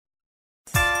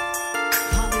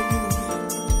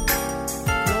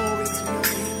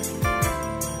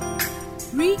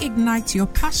reignite your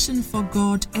passion for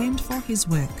God and for His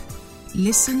work.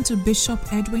 Listen to Bishop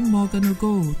Edwin Morgan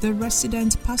Ogo, the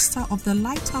resident pastor of the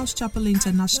Lighthouse Chapel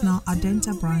International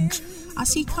Adenta branch,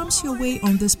 as he comes your way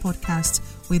on this podcast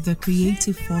with the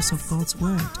creative force of God's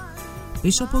Word.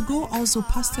 Bishop Ogo also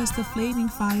pastors the Flaming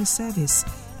Fire Service,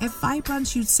 a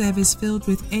vibrant youth service filled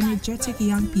with energetic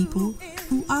young people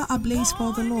who are ablaze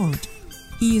for the Lord.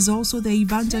 He is also the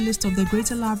evangelist of the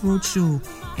Greater Love Roadshow,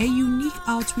 a unique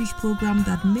outreach program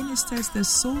that ministers the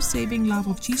soul-saving love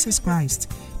of Jesus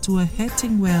Christ to a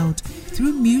hurting world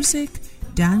through music,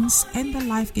 dance, and the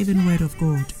life-giving Word of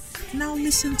God. Now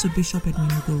listen to Bishop Edwin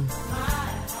Ogo.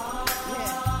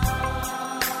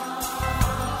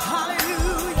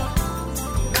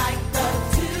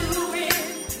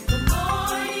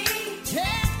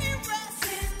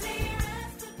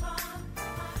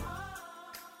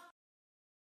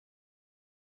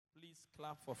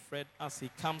 Clap for Fred as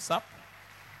he comes up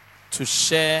to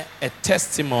share a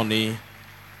testimony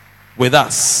with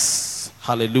us.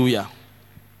 Hallelujah.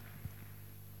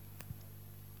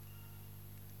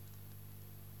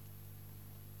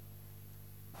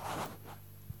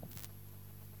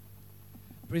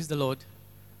 Praise the Lord.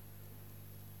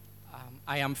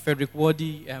 I am Frederick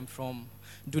Wadi. I'm from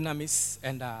Dunamis,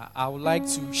 and I would like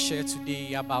to share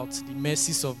today about the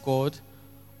mercies of God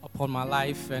upon my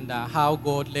life and how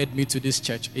God led me to this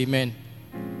church. Amen.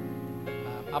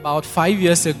 About 5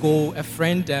 years ago, a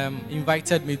friend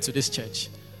invited me to this church.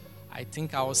 I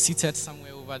think I was seated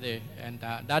somewhere over there, and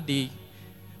that day,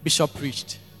 Bishop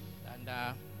preached. And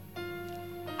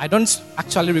I don't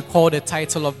actually recall the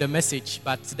title of the message,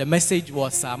 but the message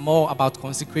was more about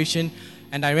consecration.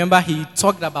 And I remember he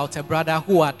talked about a brother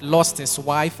who had lost his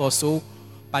wife or so,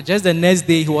 but just the next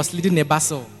day, he was leading a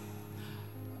battle.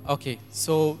 Okay,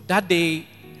 so that day,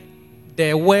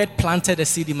 the word planted a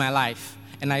seed in my life,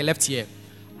 and I left here.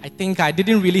 I think I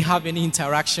didn't really have any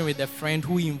interaction with the friend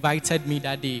who invited me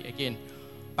that day again.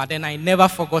 But then I never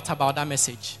forgot about that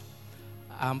message.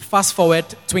 Fast forward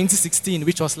 2016,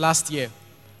 which was last year.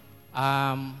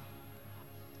 I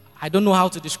don't know how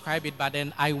to describe it, but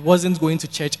then I wasn't going to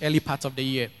church early part of the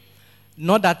year.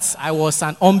 Not that I was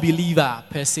an unbeliever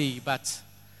per se, but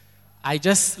I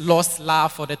just lost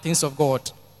love for the things of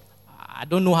God. I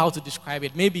don't know how to describe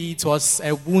it. Maybe it was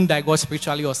a wound I got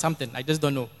spiritually or something. I just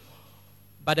don't know.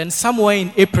 But then somewhere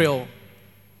in April,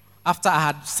 after I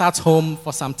had sat home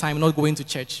for some time, not going to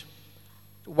church,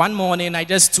 one morning I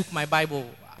just took my Bible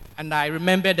and I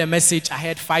remembered the message I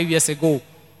had 5 years ago.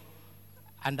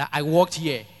 And I walked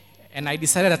here and I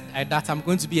decided that I'm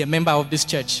going to be a member of this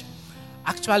church.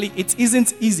 Actually, it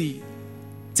isn't easy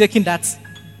taking that,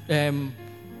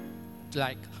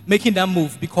 making that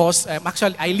move, because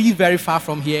actually I live very far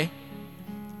from here,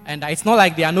 and it's not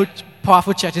like there are no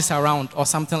powerful churches around or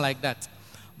something like that.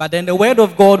 But then the word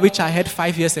of God, which I heard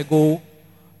 5 years ago,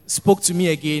 spoke to me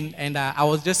again, and I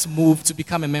was just moved to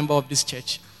become a member of this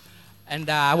church. And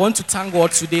I want to thank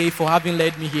God today for having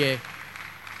led me here.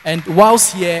 And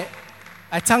whilst here,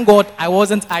 I thank God I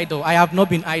wasn't idle. I have not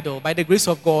been idle. By the grace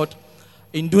of God,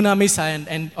 in Dunamis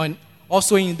and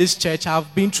also in this church,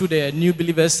 I've been through the New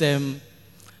Believers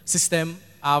system.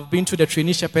 I've been to the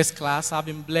Trainee Shepherds class. I've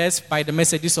been blessed by the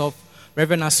messages of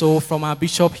Reverend Aso from our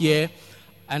bishop here.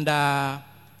 And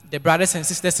the brothers and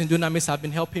sisters in Dunamis have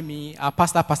been helping me. Our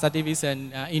Pastor Davis,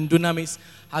 and in Dunamis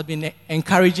has been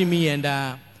encouraging me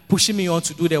and pushing me on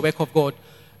to do the work of God.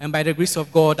 And by the grace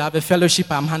of God, I have a fellowship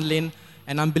I'm handling,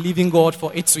 and I'm believing God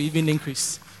for it to even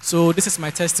increase. So this is my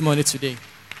testimony today.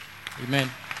 Amen.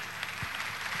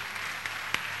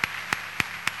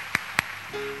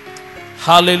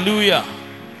 Hallelujah.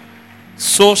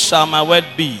 So shall my word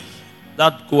be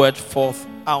that goeth forth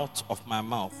out of my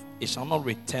mouth. It shall not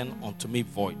return unto me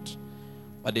void,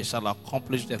 but it shall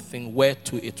accomplish the thing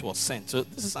whereto it was sent. So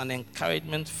this is an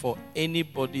encouragement for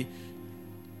anybody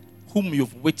whom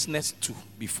you've witnessed to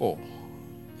before.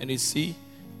 And you see,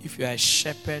 if you are a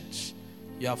shepherd,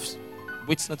 you have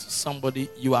witnessed to somebody,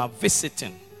 you are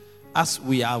visiting, as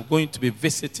we are going to be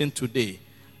visiting today.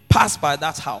 Pass by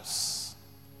that house.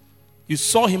 You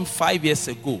saw him 5 years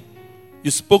ago.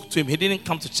 You spoke to him. He didn't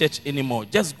come to church anymore.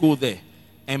 Just go there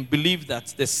and believe that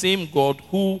the same God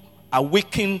who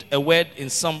awakened a word in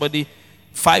somebody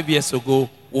 5 years ago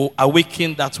will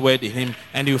awaken that word in him,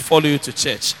 and he will follow you to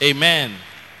church. Amen.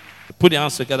 Put your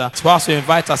hands together. To also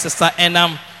invite our sister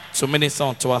Enam to minister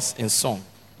unto us in song.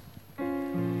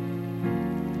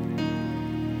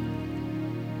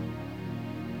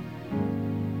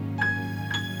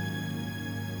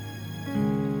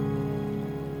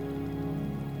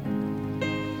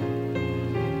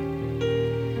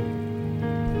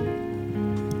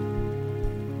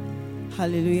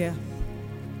 Hallelujah.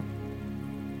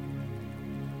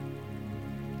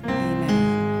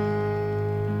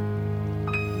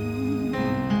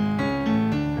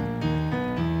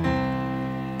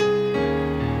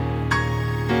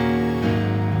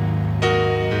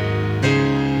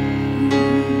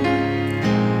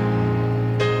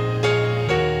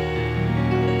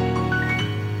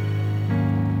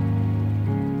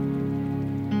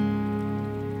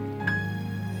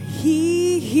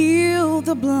 healed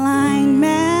the blind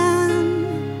man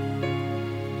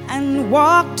and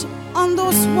walked on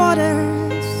those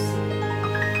waters,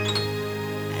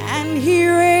 and he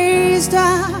raised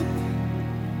up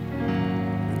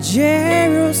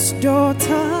Jairus'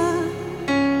 daughter.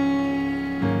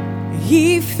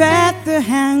 He fed the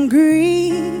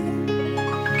hungry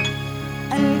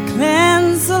and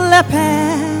cleansed the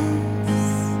lepers.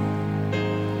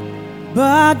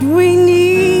 But we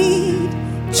need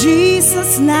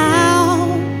Jesus now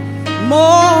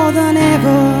more than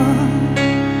ever.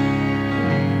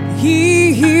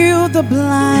 He healed the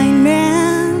blind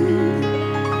man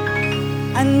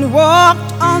and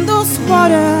walked on those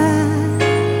waters,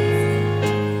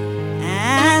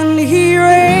 and he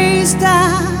raised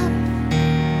up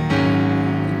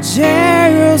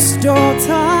Jairus'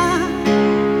 daughter.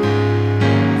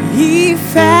 He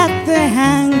fed the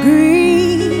hungry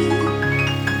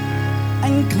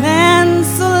and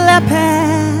cleansed the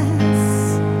lepers.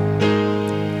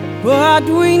 But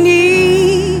we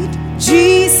need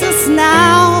Jesus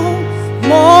now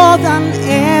more than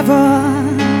ever.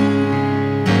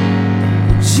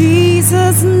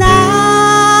 Jesus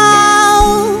now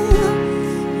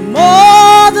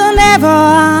more than ever.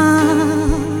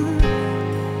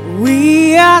 We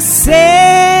are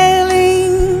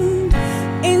sailing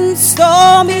in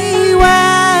stormy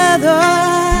weather.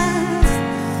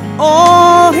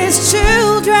 All his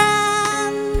children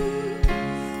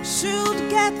should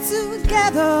get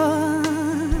together.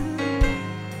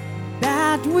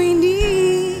 That we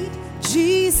need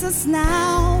Jesus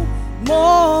now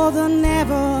more than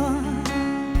ever.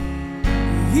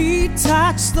 He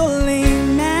touched the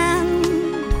lame man.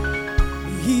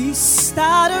 He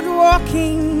started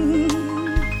walking.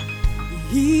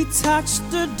 He touched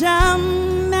the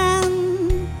dumb man.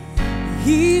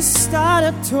 He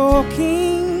started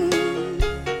talking.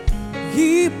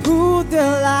 He put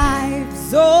their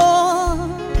lives all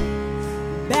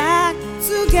back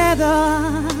together.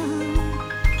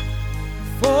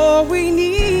 For we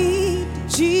need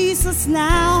Jesus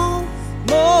now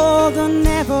more than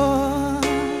ever.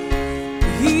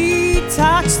 He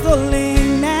touched the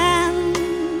lame man.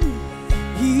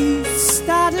 He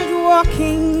started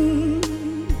walking.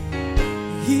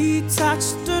 He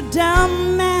touched the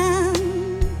dumb man.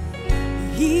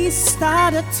 He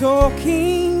started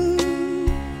talking.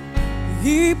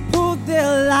 He put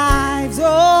their lives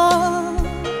all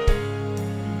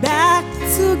back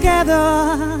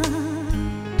together.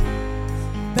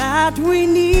 But we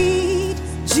need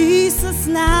Jesus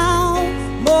now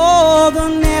more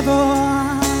than ever.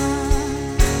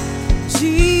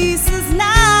 Jesus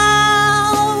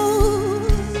now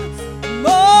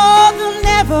more than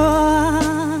ever.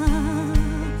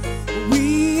 We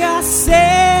are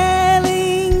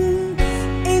sailing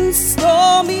in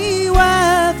stormy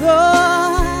weather.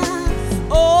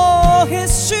 All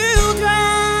his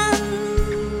children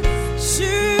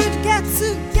should get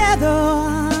together.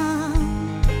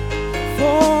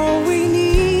 For we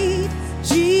need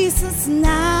Jesus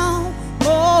now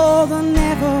more than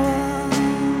ever.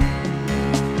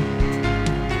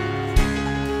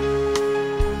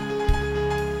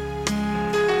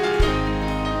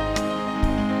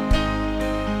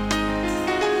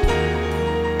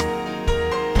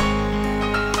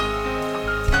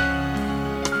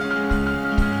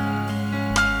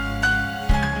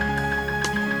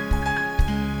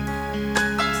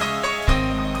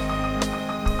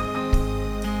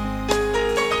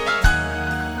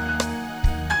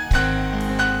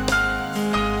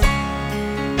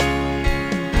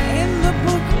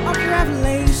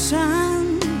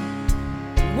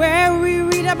 Where we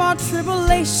read about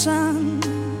tribulation,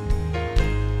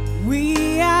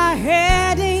 we are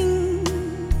heading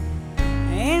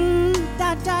in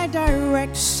that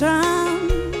direction.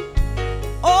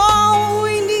 All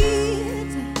we need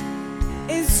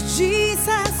is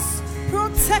Jesus'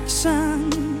 protection.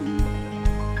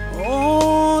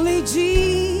 Only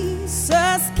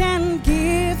Jesus can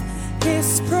give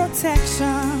his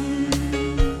protection.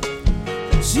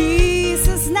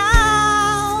 Jesus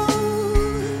now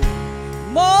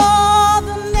more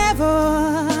than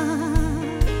ever.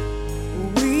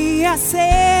 We are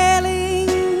sailing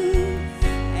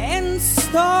in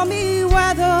stormy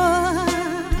weather.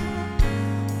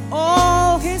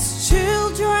 All his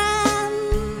children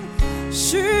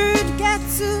should get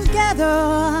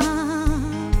together.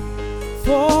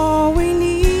 For we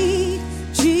need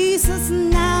Jesus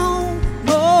now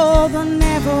more than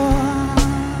ever.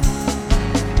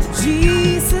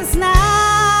 Jesus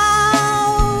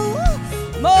now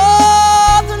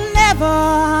more than ever.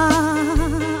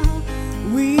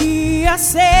 We are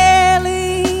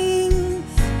sailing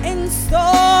in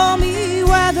stormy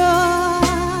weather.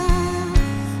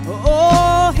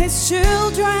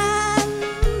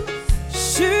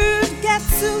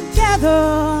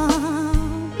 together,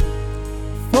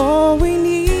 for we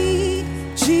need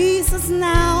Jesus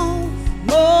now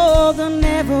more than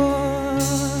ever.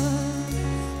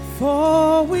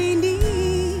 For we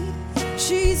need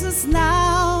Jesus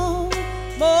now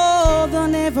more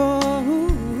than ever.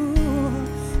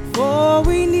 For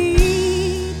we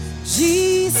need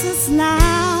Jesus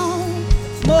now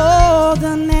more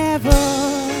than ever.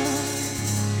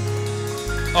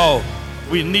 Oh,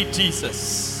 we need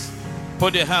Jesus.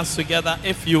 Put your hands together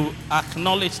if you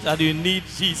acknowledge that you need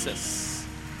Jesus.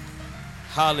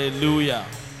 Hallelujah.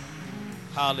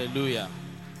 Hallelujah.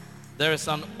 There is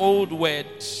an old word,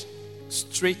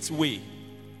 straightway.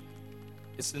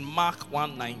 It's in Mark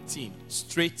 1:19,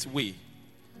 straightway.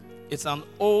 It's an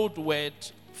old word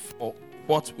for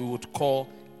what we would call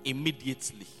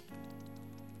immediately.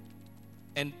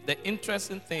 And the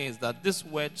interesting thing is that this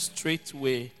word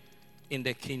straightway in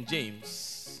the King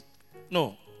James,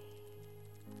 no.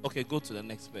 Okay, go to the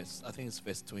next verse. I think it's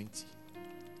verse 20.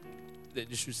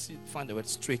 You should find the word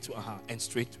straightway and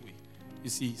straightway. You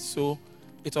see, so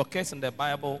it occurs in the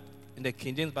Bible, in the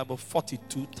King James Bible,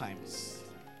 42 times.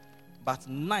 But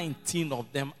 19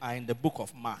 of them are in the book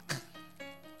of Mark.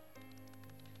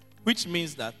 Which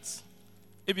means that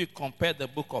if you compare the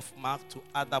book of Mark to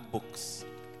other books,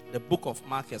 the book of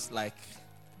Mark is like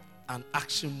an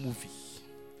action movie,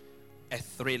 a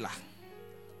thriller.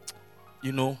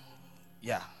 You know,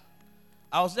 yeah.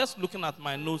 I was just looking at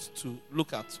my notes to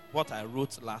look at what I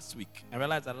wrote last week. I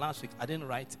realized that last week I didn't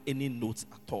write any notes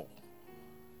at all.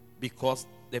 Because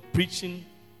the preaching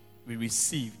we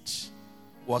received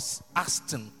was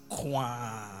Aston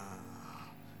Kwa.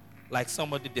 Like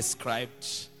somebody described,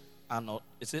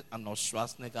 is it Arnold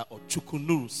Schwarzenegger or Chuck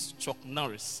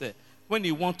Norris said, when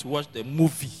you want to watch the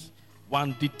movie,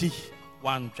 one Didi,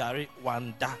 one Jari,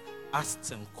 one Da,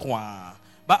 Aston Kwa.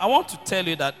 But I want to tell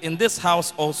you that in this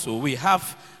house also, we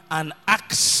have an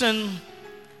action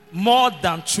more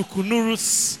than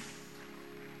Chukunurus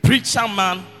preacher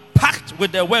man packed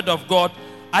with the word of God.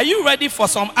 Are you ready for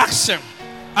some action?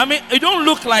 I mean, you don't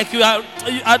look like you are.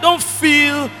 I don't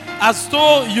feel as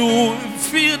though you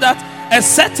feel that a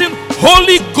certain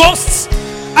Holy Ghost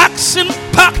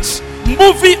action-packed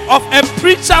movie of a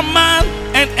preacher man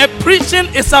and a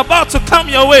preaching is about to come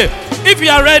your way. If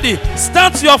you are ready,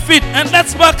 stand to your feet and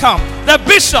let's welcome the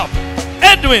Bishop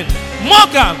Edwin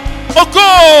Morgan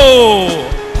Ogo.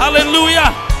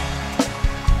 Hallelujah.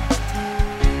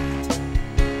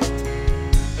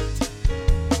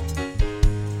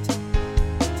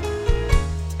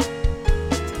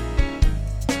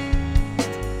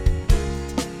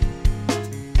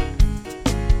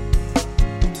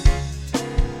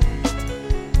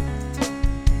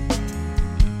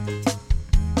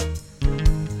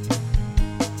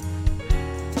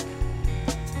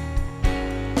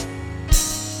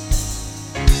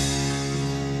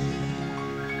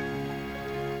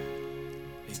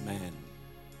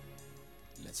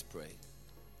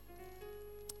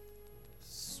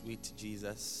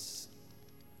 Jesus,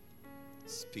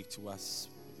 speak to us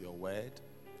with your word.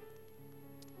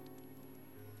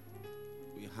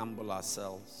 We humble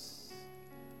ourselves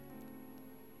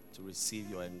to receive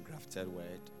your engrafted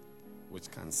word, which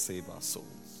can save our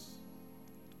souls.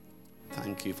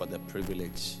 Thank you for the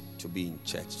privilege to be in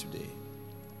church today.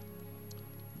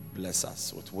 Bless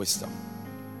us with wisdom.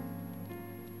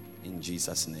 In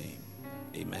Jesus' name,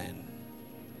 amen.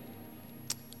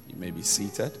 You may be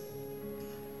seated.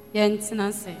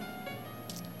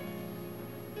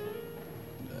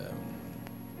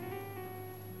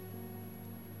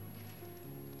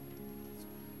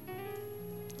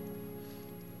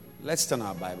 Let's turn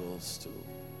our Bibles to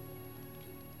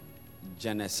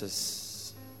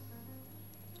Genesis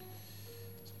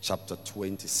chapter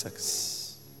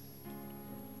 26.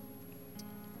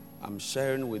 I'm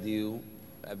sharing with you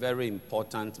a very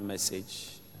important message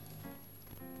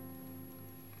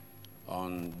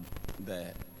on the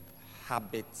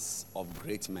habits of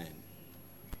great men.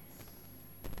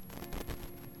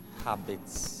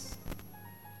 Habits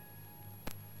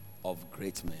of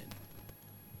great men.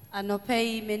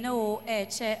 Anopei meneo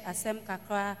eche asem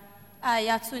kakra a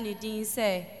yatu ni din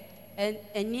se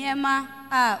eniema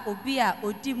a obi a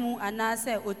odimu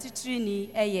anase otitiri ni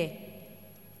eye.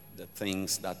 The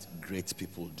things that great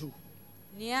people do.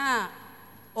 Nia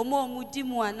omo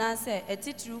mudimu anase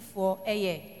etitirufo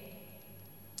eye.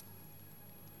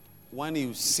 When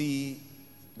you see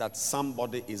that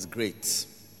somebody is great,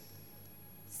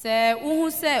 se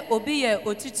uhu se obi ye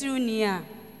otitiru ni a,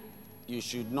 you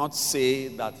should not say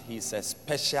that he's a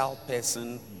special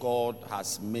person God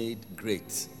has made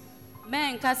great.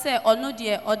 menka sɛ ɔno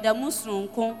deɛ ɔda mu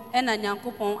soronko ɛna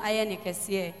nyankopɔn ayɛ ne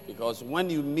kɛseɛ. Because when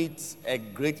you meet a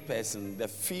great person, the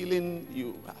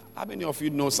feeling how many of you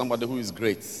know somebody who is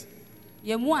great?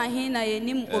 Yɛmu ahe na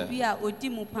yɛnim obi a odi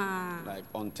mu paa. Like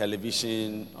on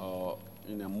television or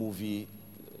in a movie,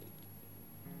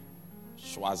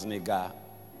 Schwarzenegger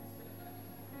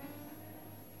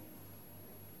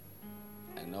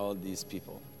and all these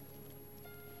people.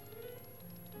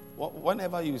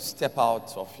 Whenever you step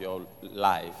out of your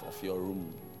life, of your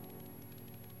room,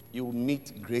 you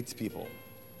meet great people.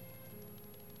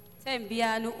 Sɛ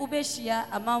mbia no wobɛhyia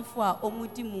amanfo a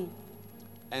ɔmudi mu.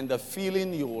 And the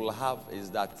feeling you will have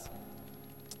is that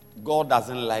God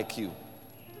doesn't like you.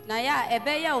 Na ya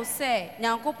ɛbɛyɛ wo sɛ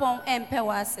nyankopɔn ɛmpɛ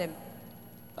w'asɛm.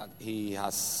 That he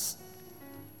has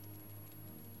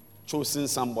chosen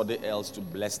somebody else to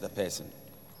bless the person.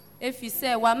 Efi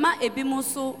sɛ wama ebi mu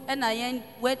so ɛna yɛn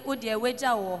wo deɛ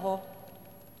wagya wɔ hɔ.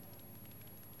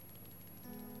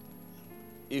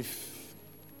 If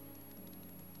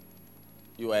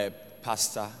you are a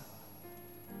pastor,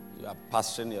 you are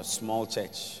pastoring a small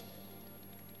church,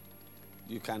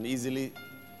 you can easily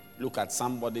look at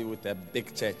somebody with a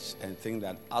big church and think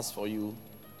that as for you,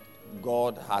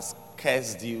 God has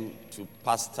cursed you to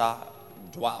pastor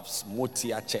Dwarfs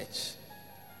Motia Church,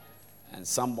 and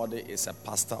somebody is a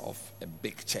pastor of a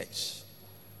big church.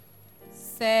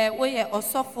 Sɛ woyɛ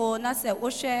ɔsɔfo na sɛ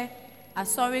wohwɛ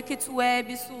asɔre ketewa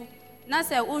bi so na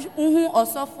sɛ wohu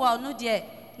ɔsɔfo a ɔno deɛ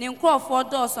ne nkurɔfoɔ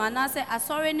dɔɔso anaasɛ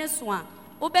asɔre ne so a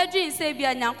wobɛdwin sɛ bi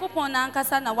a nyankopɔn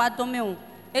nankasa na wadome wo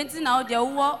enti na wo deɛ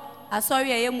wowɔ asɔre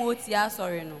a ɛyɛ mu otie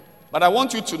asɔre no. But I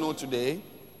want you to know today,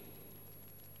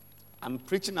 I'm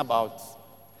preaching about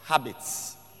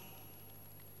habits.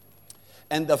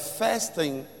 And the first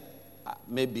thing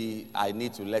maybe I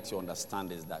need to let you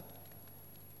understand is that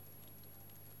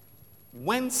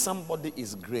when somebody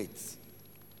is great,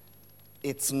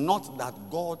 it's not that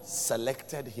God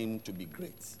selected him to be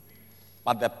great,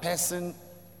 but the person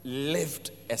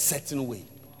lived a certain way.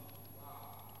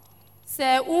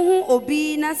 Sɛ wohu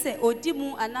obi na sɛ odi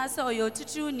mu anaasɛ ɔyɛ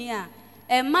otitiriwni a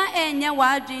ɛma ɛnyɛ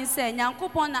w'adwene sɛ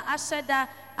nyankopɔn na ahyɛ da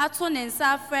ato ne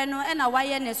nsa afrɛ no ɛna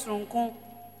wayɛ ne soronko.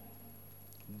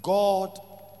 God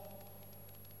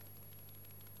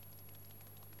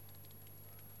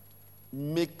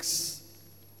makes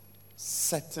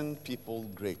certain people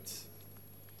great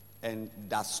and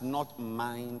does not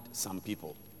mind some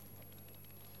people.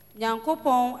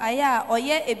 Nyankopɔn ayɛ a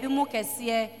ɔyɛ ebi mu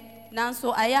kɛseɛ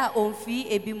nanso ayɛ a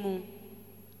ɔmfii ebi mu.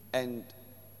 And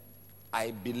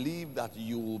I believe that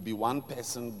you will be one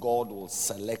person God will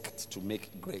select to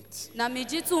make great. Na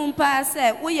megye to mpa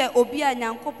sɛ woyɛ obi a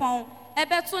nyankopɔn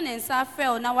ɛbɛto ne nsa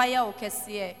afrɛ wo na wayɛ wo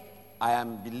kɛseɛ. I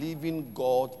am believing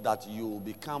God that you will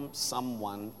become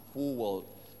someone who will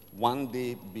one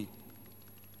day be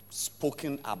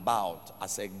spoken about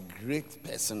as a great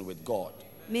person with God.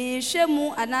 Mehwɛ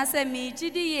mu anaasɛ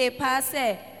megye di yie paa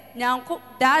sɛ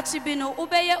daakye bi no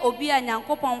wobɛyɛ obi a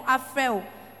nyankopɔn afrɛ wo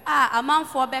a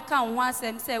amanfoɔ bɛka wo ho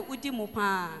asɛm sɛ wodi mu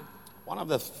paa. One of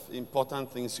the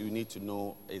important things you need to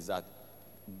know is that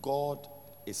God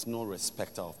is no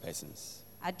respecter of persons.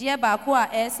 Adeɛ baako a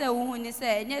ɛyɛ sɛ wohu ne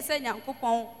sɛ ɛnyɛ sɛ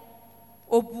nyankopɔn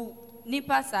obu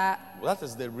nipa saa. Well, that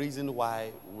is the reason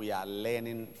why we are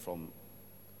learning from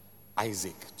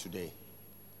Isaac today.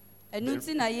 Ɛno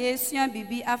nti na yɛsua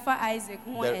biribi afa Isaac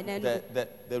ho ɛnɛ no.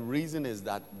 The reason is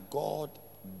that God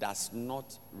does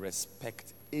not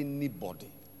respect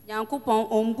anybody. Nyankopɔn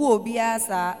ɔmbu obiara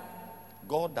saa.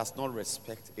 God does not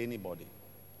respect anybody.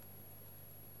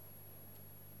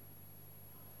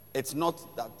 It's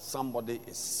not that somebody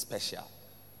is special.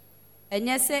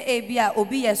 Ɛnyɛ sɛ ebi a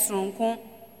obi yɛ soronko.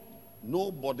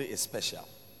 Nobody is special.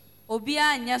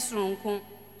 Obiara nyɛ soronko.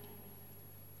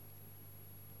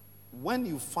 When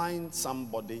you find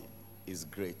somebody is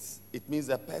great, it means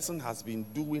the person has been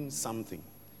doing something.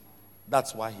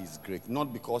 That's why he's great,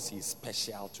 not because he's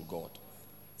special to God.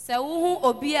 Sɛ wohu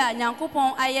obi a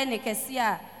nyankopɔn ayɛ ne kɛseɛ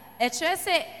a ɛkyerɛ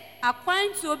sɛ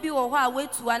akwantuo bi wɔ hɔ a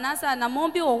wetu anaasɛ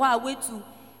anammɔn bi wɔ hɔ a wetu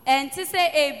ɛnte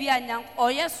sɛ ebi a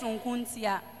ɔyɛ soronko nti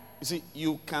a. You see,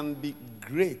 you can be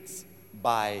great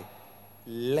by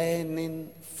learning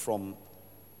from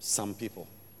some people.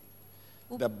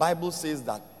 The Bible says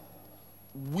that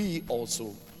we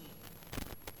also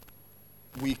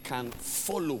can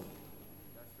follow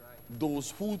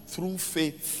those who through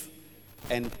faith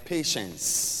and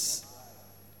patience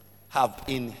have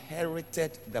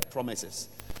inherited the promises.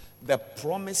 The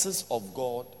promises of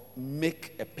God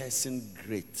make a person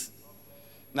great.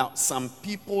 Now, some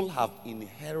people have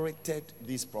inherited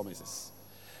these promises,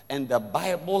 and the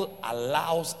Bible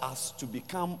allows us to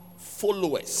become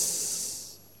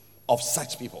followers of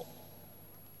such people.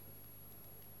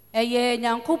 Ɛyɛ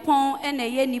Nyankopɔn ɛna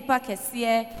ɛyɛ nipa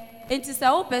kɛseɛ. Enti sɛ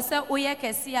wopɛ sɛ woyɛ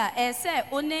kɛseɛ a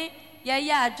ɛsɛ wo ne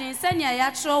yɛyɛ adwene sɛnea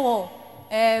yɛakyerɛ wɔ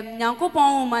Nyankopɔn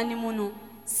nwoma no mu no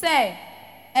sɛ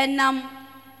ɛnam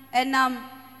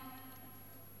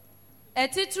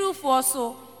ɛtitirifoɔ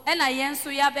so ɛna yɛn nso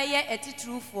yɛabɛyɛ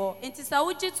ɛtitirifoɔ. Enti sɛ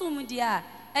wogye to mu deɛ a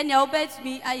ɛnea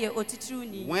wobɛtumi ayɛ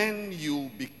otitiriwni. When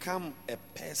you become a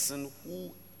person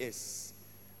who is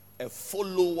a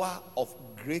follower of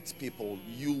great people,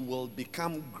 you will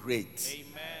become great.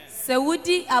 Sɛ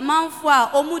wodi amanfo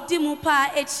a ɔmo di mu paa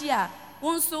akyi a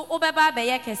wo nso wobɛba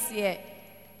abɛyɛ kɛseɛ.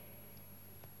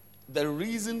 The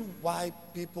reason why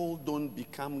people don't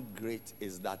become great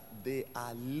is that they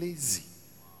are lazy.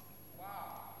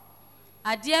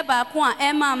 Adeɛ baako a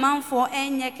ɛma amanfoɔ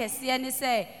ɛnyɛ kɛseɛ ne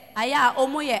sɛ ayɛ a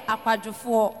ɔmo yɛ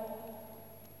akwadwofoɔ.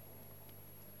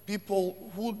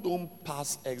 People who don't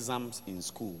pass exams in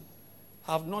school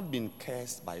have not been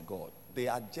cursed by God. They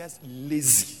are just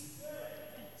lazy.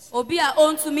 Obi a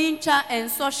ɔntumi ntwa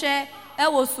nsɔhwɛ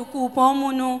ɛwɔ sukuu pɔn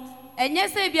mu no ɛnyɛ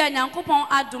sɛ bi a Nyankopɔn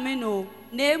adome no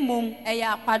na emom ɛyɛ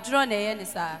akwadworɔ na ɛyɛ ne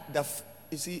saa.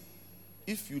 You see,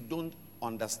 if you don't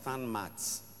understand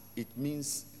maths, it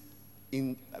means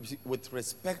with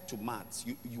respect to maths,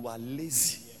 you are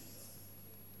lazy.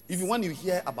 When you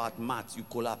hear about maths, you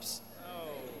collapse.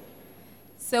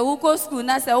 Sɛ wokɔ sukuu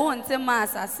na sɛ wonte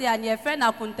maths ase a ne yɛfrɛ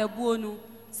no akontabuo no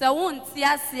sɛ wonte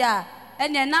ase a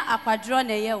ɛnɛ na akwadworɔ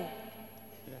na ɛyɛ wo.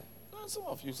 Some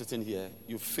of you sitting here,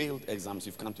 you failed exams,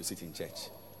 you've come to sit in church.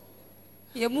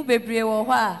 Yɛmu bebree wɔ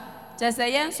hɔ a kyerɛ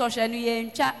sɛ yɛn nsɔhwɛ no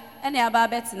yɛntwa ɛna yɛaba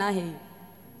abɛtena ha yi.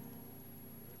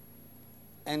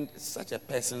 And such a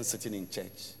person sitting in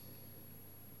church,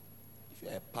 if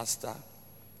you're a pastor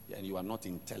and you are not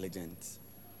intelligent,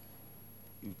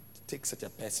 you take such a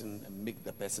person and make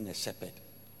the person a shepherd.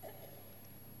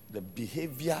 The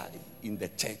behavior in the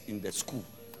church, in the school,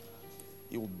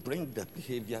 he will bring the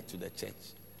behavior to the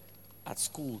church. At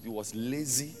school, he was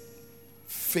lazy,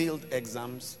 failed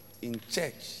exams. In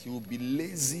church, he will be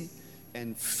lazy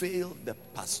and fail the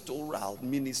pastoral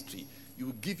ministry. You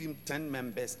will give him 10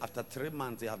 members. After 3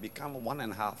 months, they have become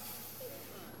 1.5.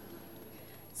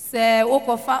 Sɛ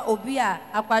wokɔfa obi a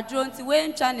akwadworɔ nti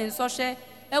woentwa ne nsɔhwɛ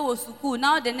ɛwɔ sukuu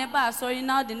na wode ne ba asɔre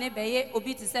na wode ne bɛyɛ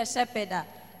obi te sɛ shepherd a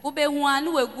wobɛhu a ne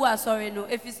wagu asɔre no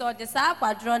ɛfiri sɛ ɔde saa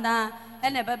akwadworɔ no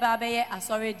ɛna ɛbɛba abɛyɛ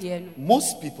asɔre deɛ no.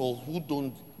 Most people who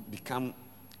don't become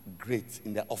great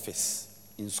in the office,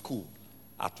 in school,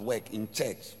 at work, in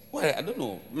church, well, I don't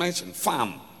know, mention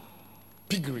farm,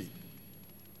 piggery,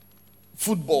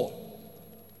 football,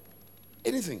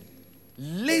 anything.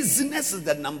 Laziness is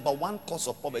the number one cause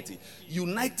of poverty.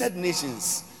 United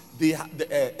Nations, the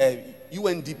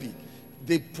UNDP,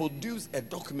 they produced a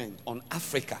document on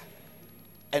Africa,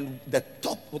 and they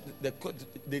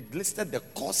listed the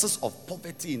causes of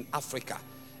poverty in Africa,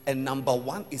 and number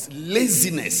one is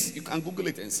laziness. You can Google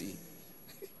it and see.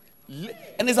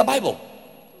 And it's a Bible.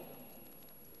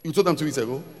 You told them 2 weeks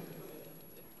ago.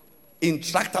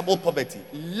 Intractable poverty,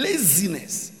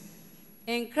 laziness.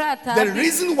 The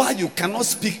reason why you cannot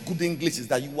speak good English is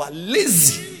that you are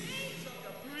lazy.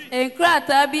 Bi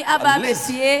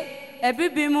ababesie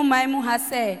ebibi mu mai mu ha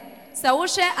se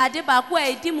wohwe ade baako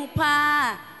a edi mu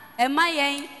pa ema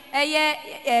yen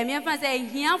eye mienfa se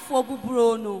hiafo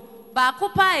buburo no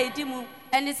baako pa edi mu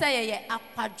eni se ye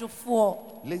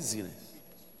akwadwofo. Laziness.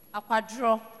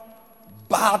 Akwadro.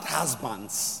 Bad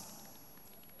husbands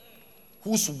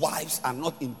whose wives are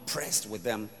not impressed with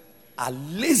them are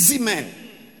lazy men.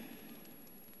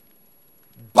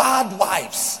 Bad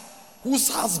wives whose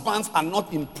husbands are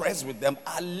not impressed with them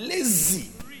are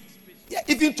lazy. Yeah,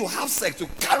 even to have sex, to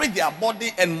carry their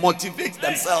body and motivate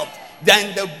themselves, they're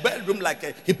in the bedroom like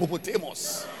a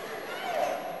hippopotamus.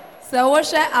 So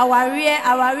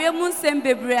aware mun sem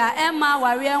bebre a ema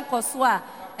aware nkoso a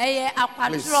eye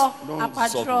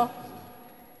akwadro.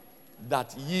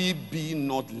 That ye be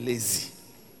not lazy.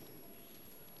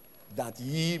 That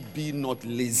ye be not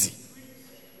lazy,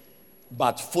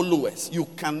 but followers. You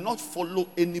cannot follow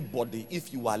anybody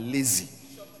if you are lazy.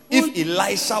 If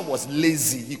Elisha was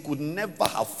lazy, he could never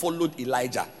have followed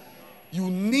Elijah. You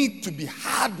need to be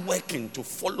hardworking to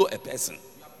follow a person.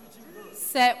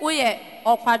 Se oye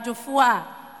okwadwofo a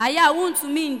aya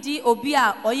wontumi ndi obi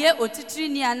a oye otitiri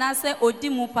ni anase odi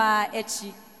mu pa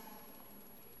echi.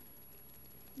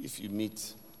 If you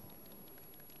meet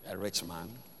a rich man,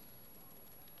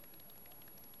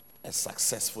 a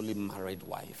successfully married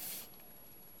wife,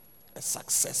 a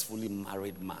successfully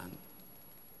married man,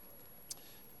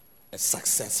 a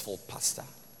successful pastor,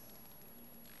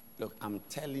 look, I'm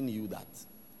telling you that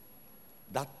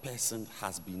that person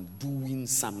has been doing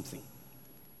something.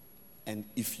 And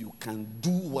if you can do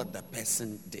what the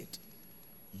person did,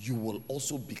 you will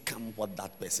also become what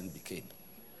that person became.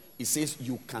 It says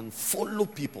you can follow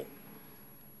people.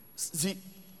 See,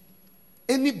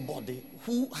 anybody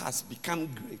who has become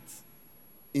great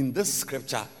in this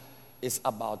scripture is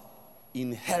about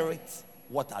inherit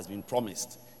what has been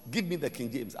promised. Give me the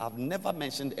King James. I've never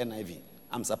mentioned NIV.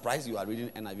 I'm surprised you are reading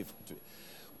NIV.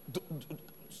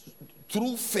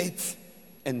 Through faith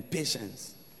and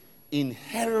patience,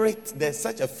 inherit, there's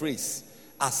such a phrase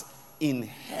as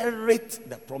inherit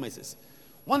the promises.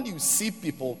 When you see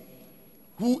people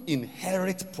who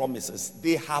inherit promises,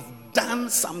 they have done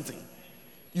something.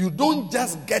 You don't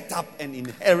just get up and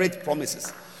inherit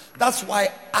promises. That's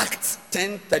why Acts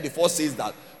 10:34 says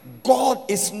that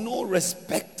God is no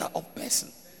respecter of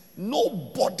person.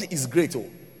 Nobody is great,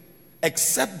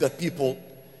 except the people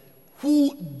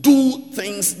who do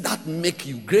things that make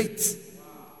you great.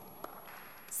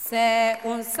 Se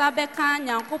unsa beka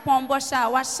nyankopon bosha a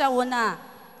wahye wo na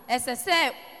ese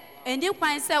se eni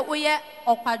kwan se woye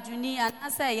okwaduni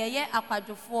anase yeye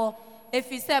akwadwofo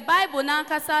efi se Bible na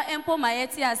nkasa empo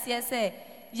mayeti ase se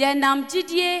ye nam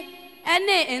gidie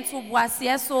ene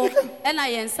entubuase so ena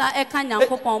yensa eka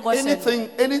nyankopon bosha.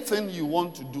 Anything you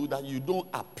want to do that you don't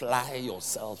apply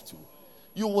yourself to,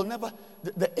 you will never.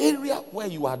 The area where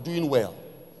you are doing well,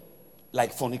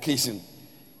 like fornication,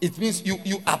 it means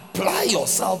you apply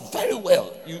yourself very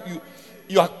well.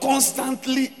 You are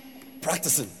constantly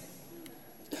practicing.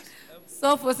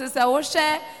 So for sister wo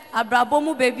share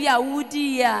abrabomu baby a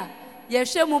wudi ya ye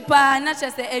hwe mu pa na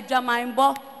chese edwaman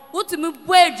bo wutumi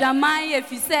bo edwaman ye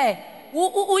fi se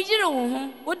wo yire wo ho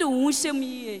wo de wo hwe mu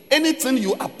ye. Anything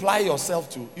you apply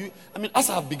yourself to, as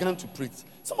I have begun to preach,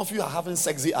 some of you are having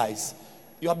sexy eyes.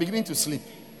 You are beginning to sleep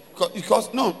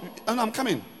because no, I'm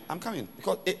coming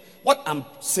because what I'm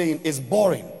saying is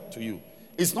boring to you.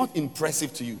 It's not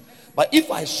impressive to you. But if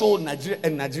I show a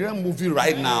Nigerian movie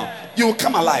right now, you will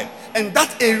come alive. And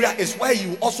that area is where you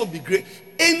will also be great.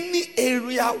 Any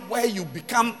area where you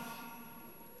become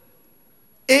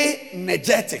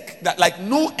energetic, that like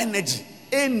no energy.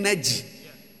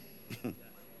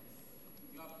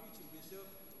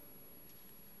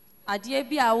 Adie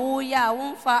bi a wo ya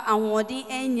wo mfa ahodi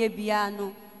enye bia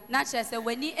no na chese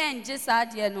weni enje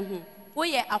saade no ho wo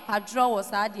ye akwadro wo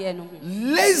saade no ho.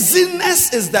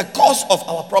 Laziness is the cause of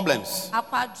our problems.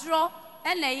 Akwadro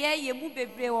ena ye mu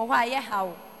bebre wo ho aye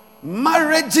hawo.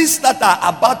 Marriages that are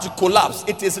about to collapse,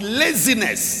 it is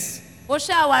laziness. Wo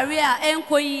sha ware a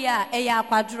enkoyi a eye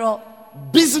akwadro.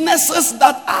 Businesses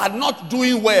that are not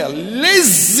doing well,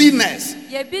 laziness.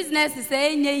 Ye business is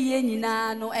enye ye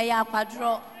nyina no eye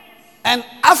akwadro. And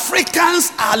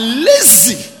Africans are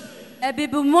lazy. Lazy.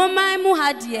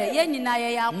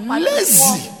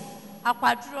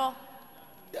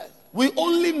 We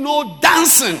only know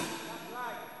dancing.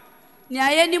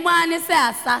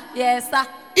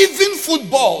 Even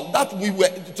football, that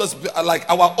it was like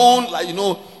our own,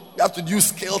 you have to use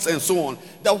skills and so on.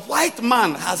 The white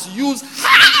man has used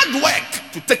hard work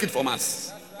to take it from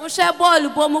us.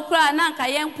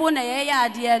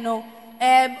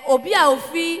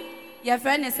 Your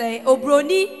friend is say,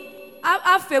 Obroni,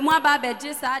 afemu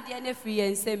ababeje saade na free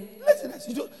ensem.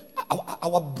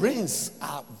 Our brains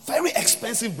are very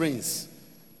expensive brains.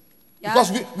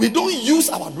 Because we don't use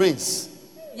our brains.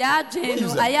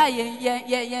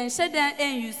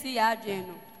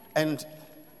 And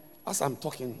as I'm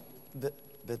talking,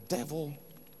 the devil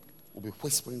will be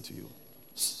whispering to you.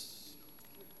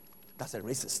 That's a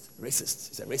racist.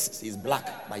 He's a racist. He's black,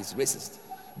 but he's racist.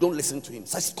 Don't listen to him.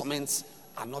 Such comments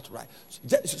are not right.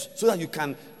 So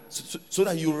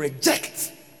that you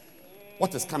reject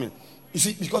what is coming. You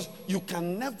see, because you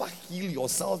can never heal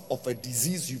yourself of a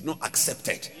disease you've not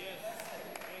accepted.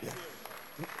 Yeah.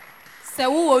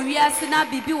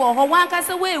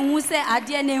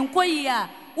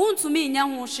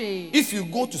 If you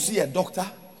go to see a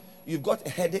doctor, you've got a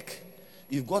headache,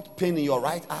 you've got pain in your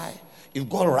right eye, you've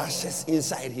got rashes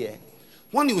inside here.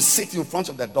 When you sit in front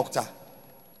of the doctor,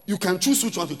 you can choose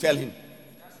which one to tell him.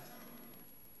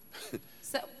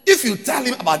 If you tell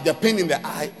him about the pain in the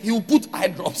eye, he will put eye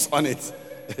drops on it.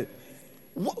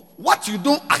 What you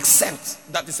don't accept,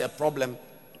 that is a problem,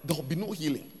 there will be no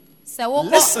healing.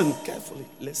 Listen carefully.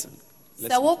 Listen.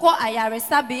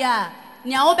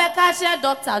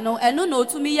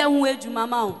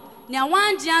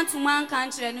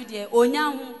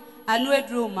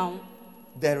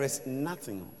 There is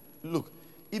nothing. Look,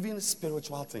 even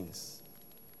spiritual things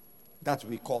that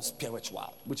we call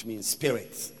spiritual, which means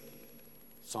spirits.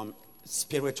 Some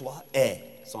spiritual air,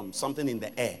 something in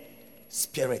the air,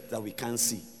 spirit that we can't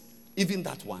see. even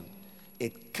that one,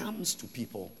 it comes to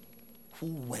people who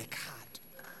work hard.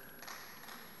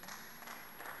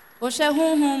 Oshe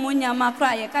huhu munyama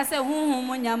kra ye ka se huhu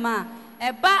munyama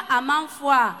eba amanfo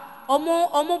a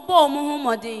omo bo omo hu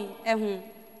modin ehun.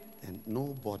 And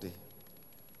nobody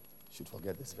should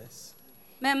forget this verse.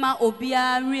 Mema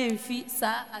obia remfi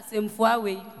sa asemfo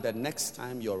awe. The next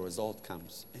time your result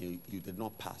comes and you did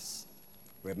not pass,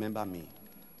 remember me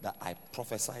that I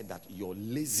prophesied that your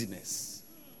laziness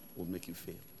will make you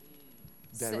fail.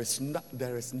 There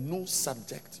is no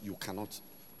subject you cannot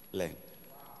learn.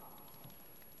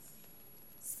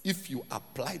 If you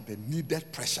apply the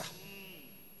needed pressure,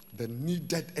 the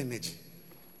needed energy,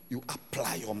 you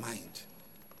apply your mind.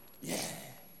 Yeah,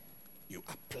 you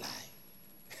apply.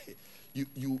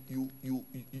 You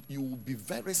will be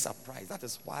very surprised. That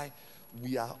is why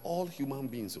we are all human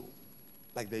beings. So,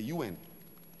 like the UN,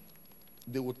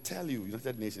 they will tell you,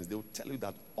 United Nations, they will tell you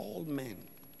that all men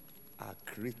are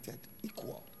created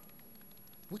equal,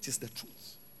 which is the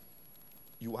truth.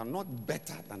 You are not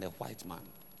better than a white man.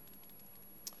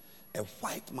 A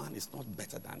white man is not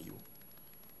better than you.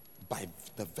 By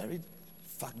the very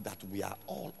fact that we are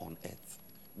all on earth,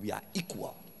 we are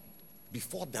equal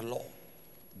before the law.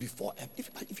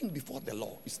 Even before the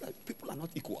law, it's like people are not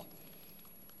equal.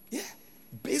 Yeah.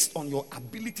 Based on your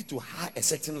ability to hire a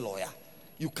certain lawyer,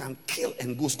 you can kill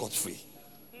and go scot-free.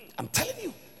 I'm telling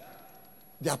you.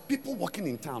 There are people walking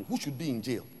in town who should be in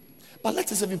jail. But let's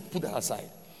just even put that aside.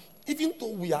 Even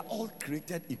though we are all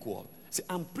created equal, see,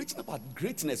 I'm preaching about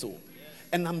greatness,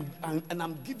 and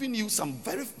I'm giving you some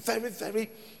very, very,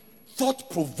 very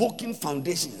thought-provoking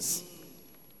foundations.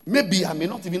 Maybe I may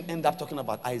not even end up talking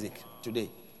about Isaac today.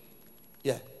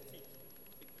 Yeah.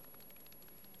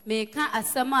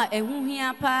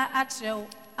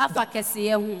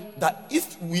 That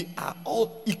if we are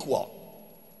all equal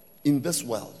in this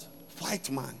world,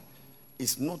 white man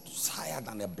is not higher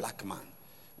than a black man.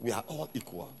 We are all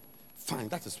equal. Fine,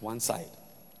 that is one side.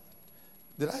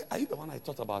 Are you the one I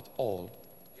thought about all?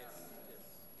 Yes.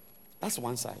 That's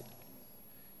one side.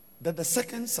 Then the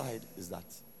second side is that,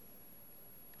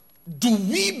 do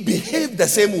we behave the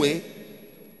same way?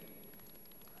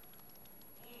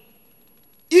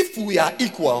 If we are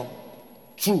equal,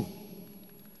 true.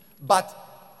 But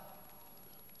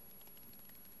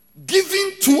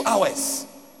given 2 hours,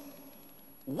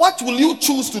 what will you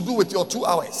choose to do with your 2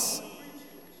 hours?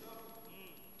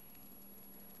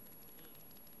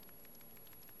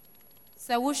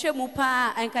 Se wushe mu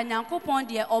pa enka Nyankopon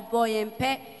de oboyen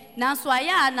pe nanso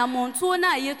aya na monto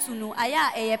na yetunu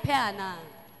aya eyepe ana.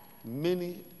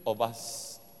 Many of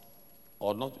us,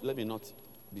 or not, let me not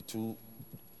be too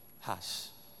harsh.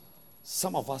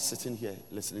 Some of us sitting here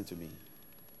listening to me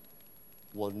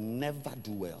will never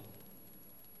do well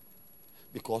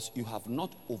because you have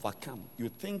not overcome. You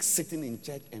think sitting in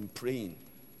church and praying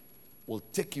will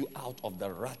take you out of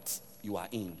the rut you are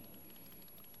in.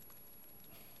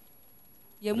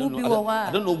 I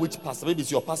don't know which pastor. Maybe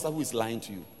it's your pastor who is lying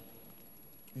to you.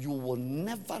 You will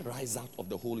never rise out of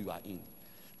the hole you are in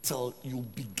till you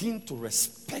begin to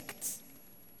respect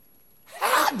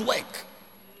hard work.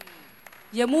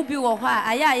 Yemubi woha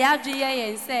aya yadwe ye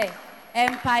yense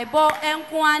empaibo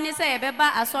enkoane se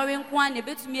yebeba asori enkoane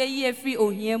betumi ayi efri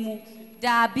ohia mu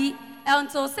dabi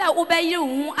until se ubeyi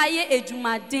hu aye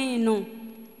ejumaden no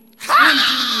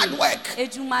hard work.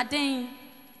 Ejumaden.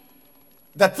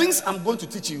 The things I'm going to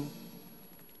teach you,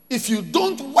 if you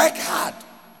don't work hard,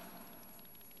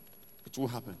 it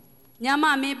won't happen.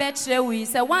 Nyama me betre wi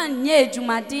se wan nye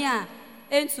ejumaden a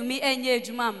entumi enye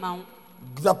ejuma ma.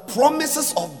 The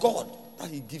promises of God that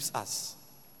He gives us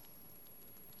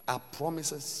are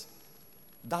promises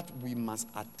that we must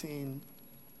attain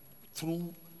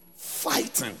through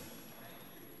fighting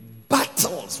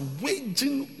battles,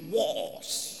 waging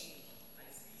wars.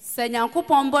 Se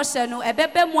Nyankopon bo hye no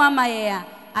ebebe mu amaye a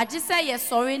age se ye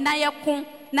sori na ye ko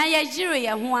na ye jire ye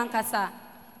ho ankasa.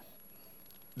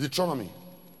 Deuteronomy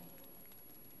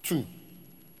 2.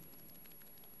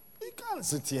 You can't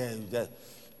sit here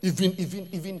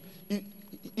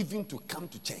even to come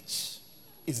to church.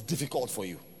 It's difficult for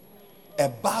you. A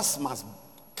bus must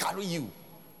carry you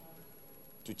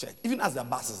to church. Even as the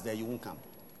bus is there, you won't come.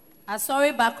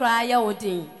 Asori bakra ya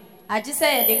odin. Age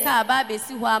say ye de car ba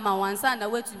besi ho ama wansa na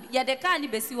wetu. Ye de car ni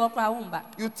besi ho kra humba.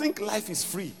 You think life is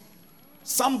free.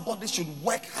 Somebody should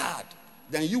work hard.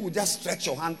 Then you will just stretch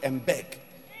your hand and beg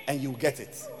and you get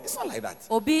it. It's not like that.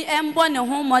 Obi embo ne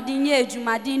ho modin ye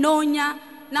ejumadi no nya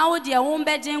na wo de wo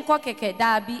mbeje nko keke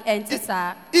da bi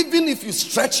entisa. Even if you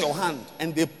stretch your hand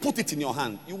and they put it in your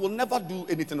hand, you will never do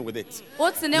anything with it.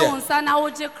 Otine wonsa na wo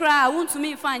je kra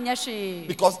wontumi fa anya hwe.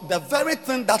 Because the very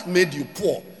thing that made you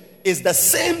poor is the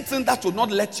same thing that will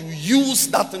not let you use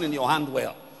that thing in your hand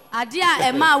well. Ade a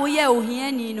ema wo ye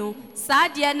ohiani no saa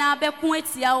de na abeko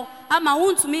atia wo ama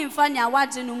wontumi mfa nya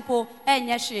wagye no mpo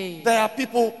enye hwe. There are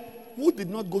people who did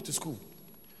not go to school,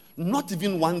 not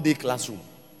even one day classroom,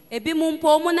 Ebi mu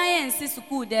mpo mu na ye nsi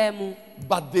school dem mu.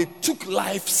 but they took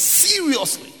life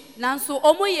seriously. Nanso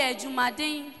omo ye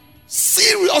adwumaden,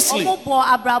 Seriously. omo bo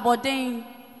abraboden.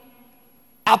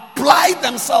 Applied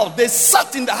themselves. They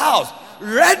sat in the house,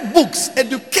 read books,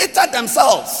 educated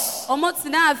themselves. Omo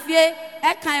tina afie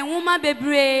ekan nwoma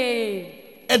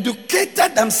bebre.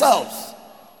 Educated themselves.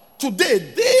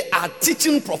 Today, they are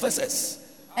teaching professors.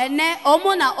 Ene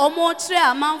omo na omo kire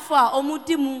amanfo a omo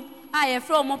di mu a ye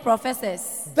fro omo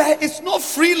professors. There is no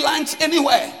free lunch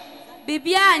anywhere.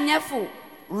 Bibia anyefo.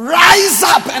 Rise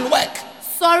up and work.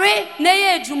 Sorry na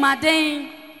ye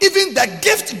adwumaden. Even the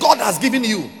gift God has given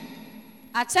you.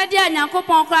 Achede a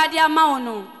Nyankopon kra de ama wo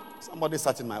no. Somebody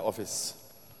sat in my office.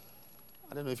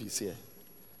 I don't know if he's here.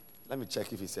 Let me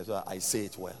check if he's here so I say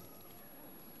it well.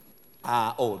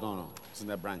 Oh, no. It's in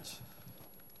the branch.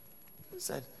 He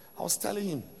said, I was telling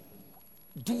him,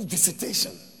 do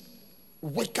visitation.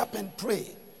 Wake up and pray.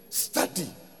 Study.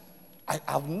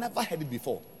 I've never heard it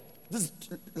before. This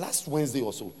last Wednesday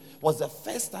or so was the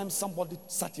first time somebody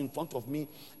sat in front of me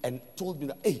and told me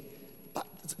that, hey,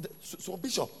 so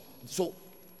Bishop, so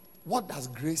what does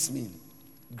grace mean?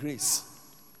 Grace.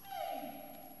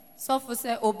 So for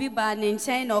say obi ba ne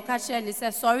nchen na oka kire ni say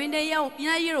sorry na ye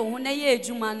na yiro hu na ye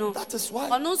adwuma no. That is why.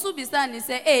 Ono so bisa ni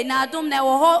say eh na adom na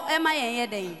wo ho e ma yen ye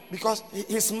den. Because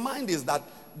his mind is that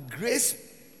grace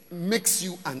makes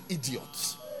you an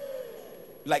idiot.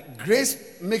 Like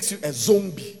grace makes you a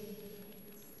zombie.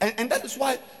 And that is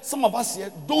why some of us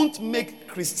here don't make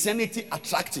Christianity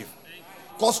attractive.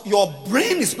 Because your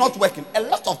brain is not working. A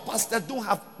lot of pastors don't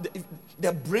have,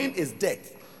 their brain is dead.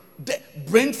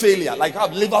 Brain failure, like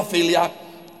have liver failure,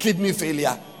 kidney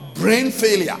failure, brain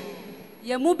failure.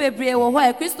 Ye mu bebre wo ho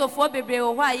e Christopher bebre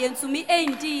wo ho a ye ntumi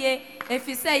endi ye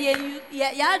efi say ye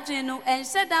ya adwen no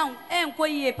enhye down enko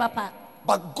ye papa.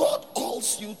 But God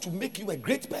calls you to make you a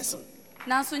great person.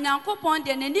 Nanso Nyankopon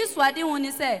de ne ni suade hu ni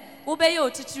say wo be ye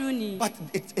otitiru ni. But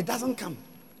it doesn't come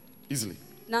easily.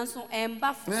 Nanso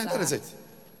emba Man, that is it.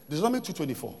 Deuteronomy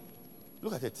 2:24.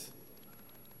 Look at it.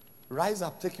 Rise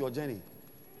up, take your journey.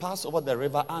 Pass over the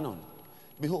river Arnon.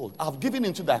 Behold, I have given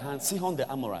into thy hand Sihon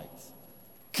the Amorite,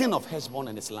 king of Heshbon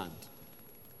and his land.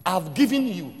 I have given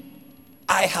you.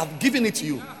 I have given it to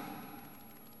you.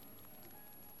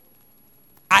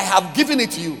 I have given it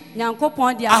to you.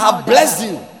 Nyankopon de I have blessed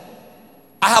you.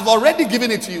 I have already given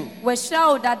it to you. We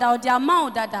shall dada o de ama o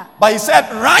dada. But he said,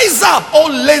 rise up, O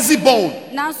lazy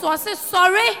bone. Nanso o say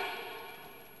sorry.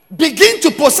 Begin to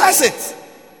possess it.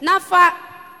 Nafa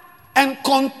And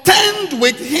contend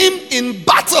with him in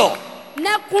battle.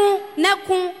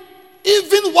 nekun.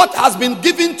 Even what has been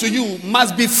given to you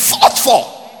must be fought for.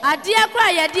 Ade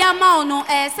akra ye de ama o no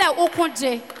say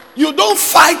okunje. You don't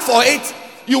fight for it.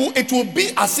 It will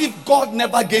be as if God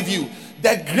never gave you.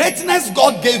 The greatness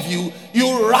God gave you,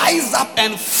 you rise up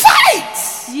and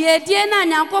fight. Ye die na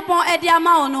Nyankopon e de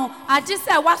ama o no age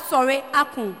say wa sorry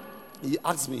akun. He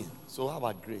asked me, so how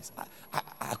about grace?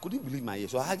 I couldn't believe my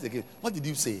ears. So I asked again, what did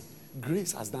you say?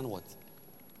 Grace has done what?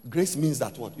 Grace means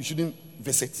that what? You shouldn't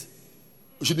visit.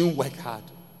 You shouldn't work hard.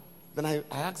 Then I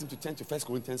asked him to turn to 1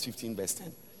 Corinthians 15 verse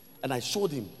 10. And I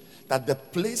showed him that the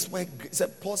place where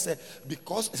Paul said,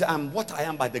 because I am what I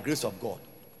am by the grace of God.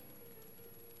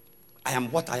 I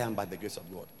am what I am by the grace of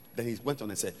God. Then he went on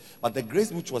and said, but the grace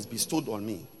which was bestowed on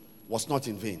me was not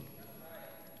in vain.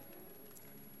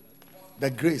 The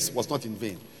grace was not in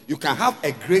vain. You can have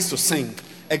a grace to sing,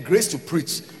 a grace to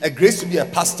preach, a grace to be a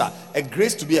pastor, a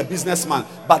grace to be a businessman,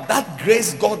 but that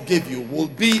grace God gave you will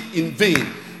be in vain.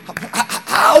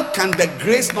 How can the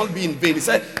grace not be in vain? He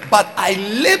said, but I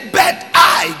labored,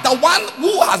 the one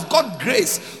who has got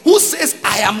grace, who says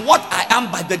I am what I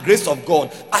am by the grace of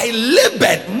God, I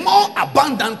labored more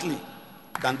abundantly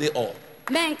than they all.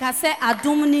 Men ka say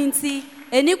adom ninti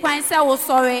eni kwan say wo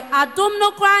sorry adom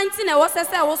no kwan nti na wo say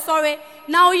wo sorry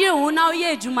now ye hu now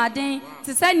ye adwumaden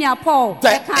ti say nia Paul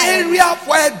The area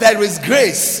where there is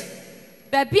grace,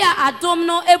 baby adom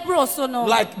no ebro so no,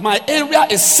 like my area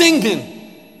is singing,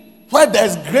 where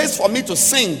there's grace for me to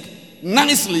sing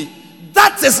nicely,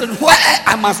 that is where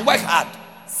I must work hard.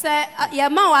 say ye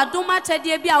ma adom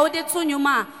achede bia wo de to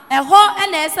nyuma eho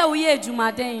e na say wo ye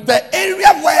adwumaden. The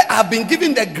area where I've been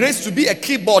given the grace to be a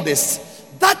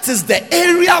keyboardist, that is the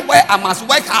area where I must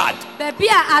work hard. Baby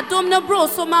adom no bro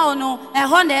so ma no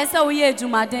eho na say wo ye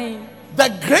adwumaden. The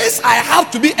grace I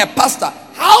have to be a pastor.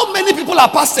 How many people are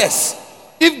pastors?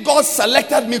 If God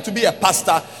selected me to be a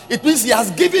pastor, it means He has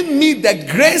given me the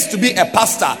grace to be a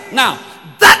pastor. Now,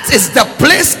 that is the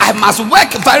place I must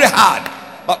work very hard.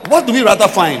 But what do we rather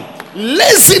find?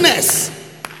 Laziness.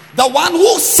 The one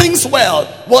who sings well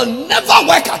will never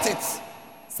work at it.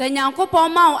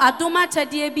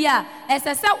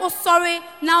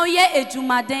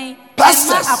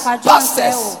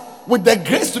 Pastors with the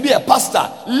grace to be a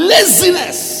pastor,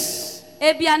 laziness.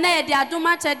 And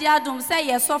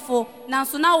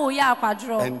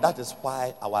that is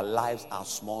why our lives are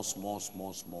small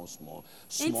church,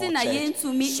 small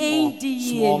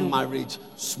marriage,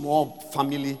 small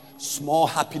family, small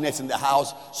happiness in the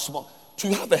house, small.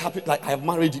 To have a happy, like I have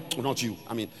married you, not you.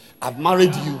 I mean, I've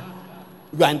married you.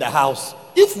 You are in the house.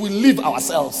 If we leave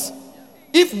ourselves,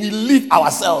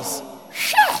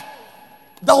 sure,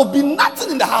 there will be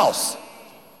nothing in the house.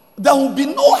 There will be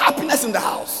no happiness in the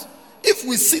house. If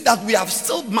we see that we have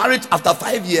still married after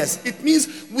 5 years, it means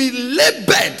we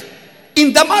labored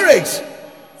in the marriage.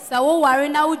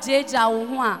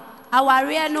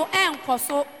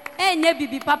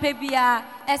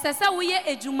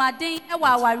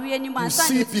 You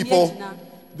see people,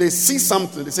 they see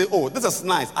something, they say, oh, this is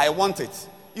nice, I want it.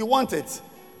 You want it.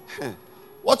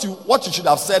 What you should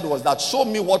have said was that, show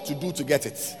me what to do to get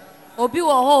it. You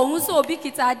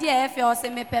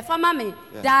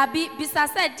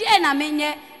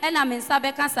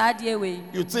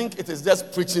think it is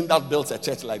just preaching that builds a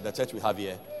church like the church we have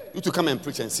here? You to come and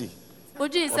preach and see.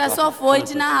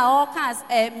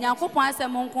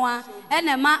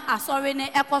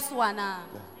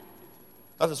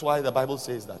 That is why the Bible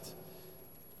says that.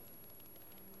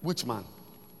 Which man?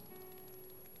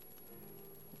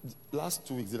 Last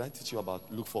 2 weeks, did I teach you about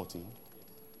Luke 14?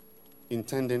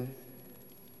 Intending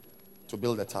to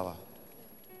build a tower.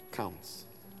 Counts.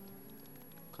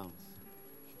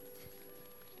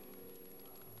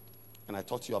 And I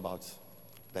taught you about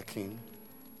the king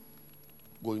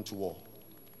going to war.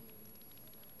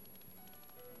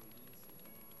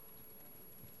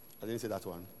 I didn't say that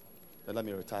one. Then let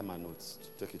me retire my notes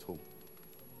to take it home.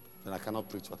 Then I cannot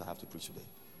preach what I have to preach today.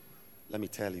 Let me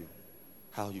tell you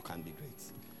how you can be great.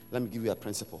 Let me give you a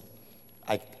principle.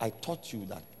 I taught you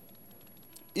that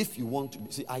if you want to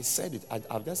be, see, I said it,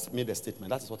 I've just made a statement.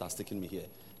 That is what has taken me here.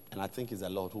 And I think it's the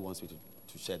Lord who wants me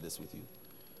to share this with you.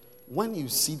 When you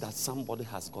see that somebody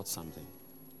has got something,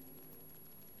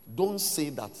 don't say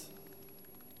that,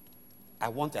 I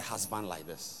want a husband like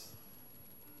this.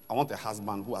 I want a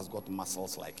husband who has got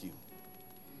muscles like you.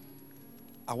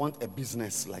 I want a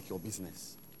business like your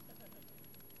business.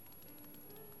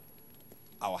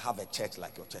 I will have a church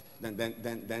like your church.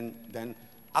 Then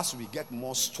as we get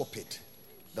more stupid,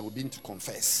 then we begin to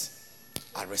confess.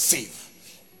 I receive.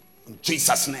 In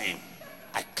Jesus' name,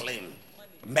 I claim.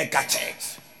 Mega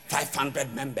church,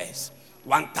 500 members,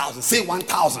 1,000. Say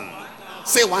 1,000.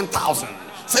 Say 1,000.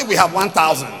 Say we have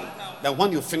 1,000. Then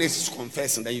when you finish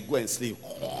confessing, then you go and sleep.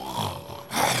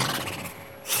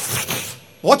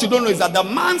 What you don't know is that the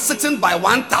man sitting by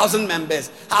 1,000 members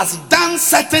has done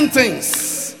certain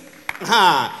things.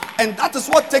 And that is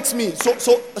what takes me. So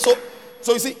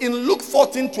you see, in Luke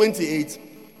 14:28,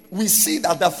 we see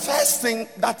that the first thing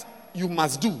that you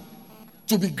must do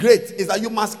to be great is that you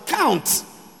must count.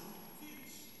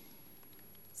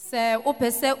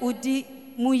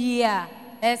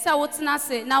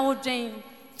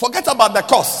 Forget about the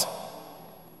cost.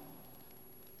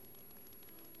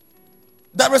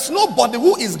 There is nobody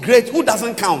who is great who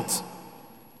doesn't count.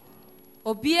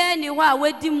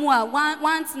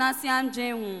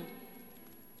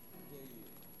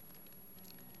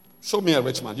 Show me a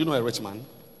rich man. Do you know a rich man?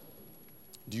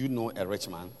 Do you know a rich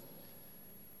man?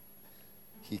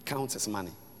 He counts his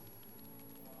money.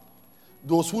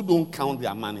 Those who don't count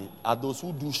their money are those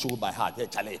who do show by heart. Hey,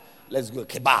 Charlie, let's go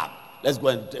kebab. Let's go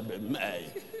and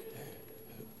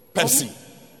Pepsi.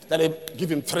 Let him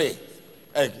give him 3.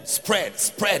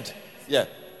 Spread. Yeah.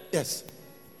 Yes.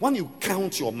 When you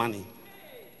count your money,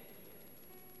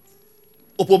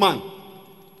 Opoman,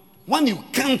 when you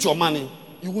count your money,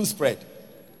 you won't spread.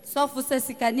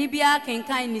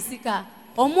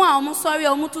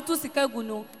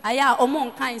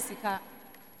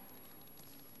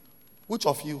 Which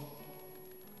of you?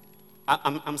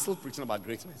 I'm still preaching about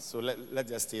greatness, so let's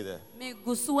just stay there.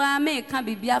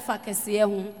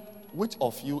 Which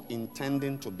of you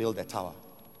intending to build a tower?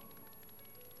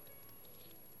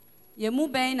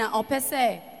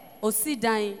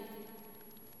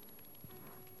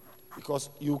 Because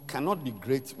you cannot be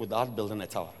great without building a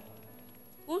tower.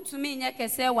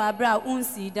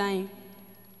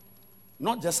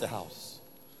 Not just a house.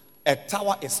 A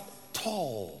tower is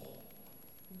tall.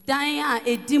 Dan a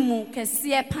edimu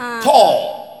kesiye pa.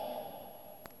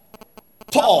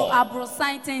 Tall.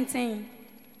 Abrosan tenten.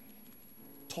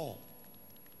 Tall.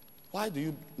 Why do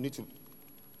you need to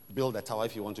build a tower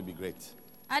if you want to be great?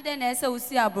 Ade na ese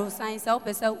usi abrosan se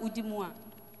opese udimu a.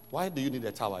 Why do you need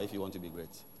a tower if you want to be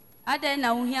great? Ade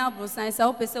na uhi abrosan se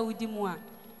opese udimu a.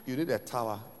 You need a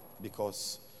tower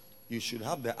because you should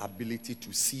have the ability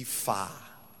to see far.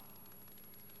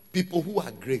 People who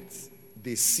are great,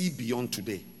 they see beyond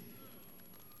today.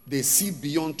 They see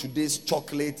beyond today's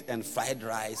chocolate and fried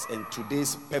rice and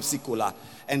today's Pepsi Cola.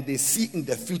 And they see in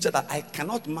the future that I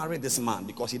cannot marry this man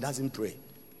because he doesn't pray.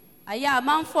 Aya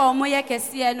manfo omo ye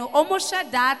kesiye no omo hye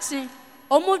daachi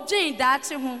omo dwen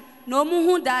daachi ho na omo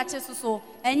hu daachi so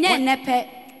enye nepe.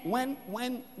 When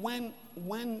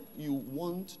you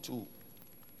want to,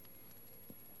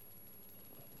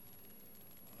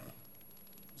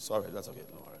 sorry, that's okay.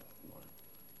 No worry.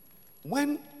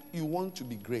 When you want to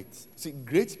be great, see,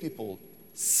 great people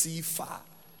see far.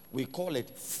 We call it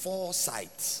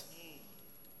foresight.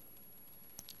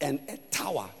 And a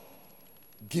tower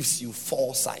gives you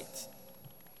foresight.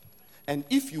 And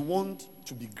if you want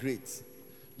to be great,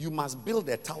 you must build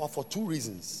a tower for two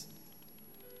reasons.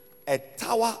 A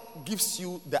tower gives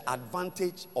you the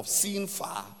advantage of seeing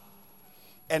far,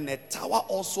 and a tower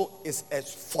also is a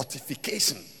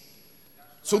fortification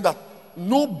so that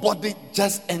nobody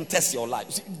just enters your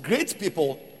life. See, great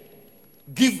people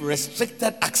give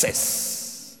restricted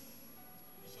access.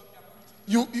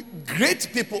 Great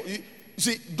people, you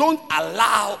see, don't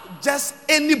allow just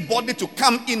anybody to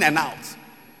come in and out.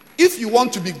 If you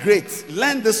want to be great,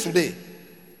 learn this today.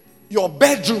 Your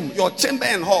bedroom, your chamber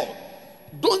and hall,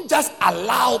 don't just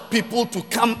allow people to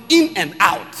come in and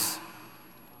out.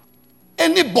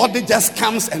 Anybody just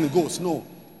comes and goes. No.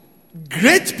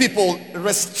 Great people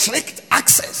restrict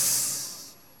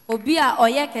access. Obia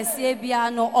oye kesiye bia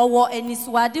no owo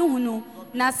enisuade hunu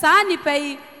na saa nipa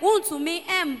yi untumi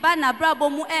emba na brabo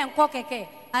mu enko keke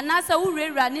anasa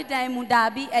urewura ni dan mu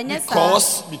dabi enye saa.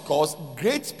 Because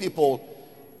great people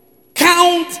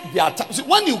count their time. See,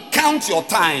 when you count your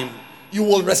time, you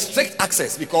will restrict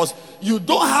access because you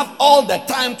don't have all the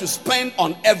time to spend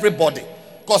on everybody.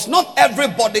 Because not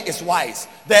everybody is wise.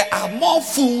 There are more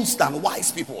fools than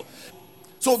wise people.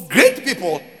 So great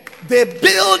people, they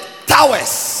build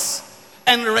towers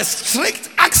and restrict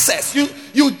access.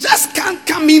 You just can't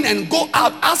come in and go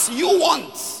out as you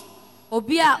want.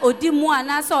 Obia odimu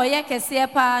anasa oye kesiye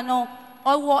pa no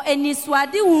owo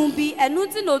enisuade hu bi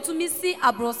enunti no tumi si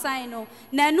abrosan no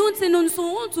na enunti no nso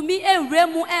untumi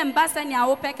enwremu emba sani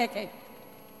awo pekeke.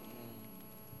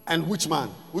 And which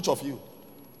of you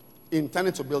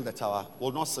intending to build a tower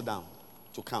will not sit down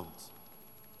to count?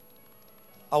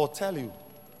 I will tell you,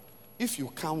 if you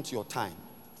count your time,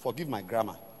 forgive my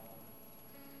grammar.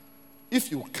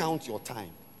 If you count your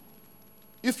time,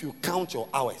 if you count your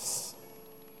hours,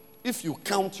 if you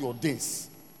count your days,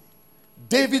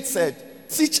 David said,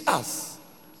 teach us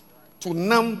to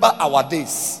number our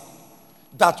days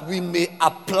that we may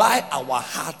apply our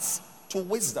hearts to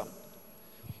wisdom.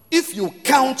 If you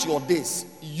count your days,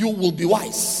 you will be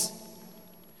wise.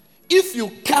 If you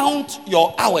count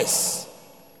your hours,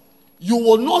 you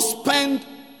will not spend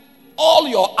all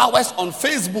your hours on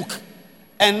Facebook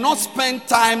and not spend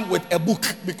time with a book,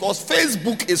 because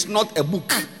Facebook is not a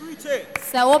book.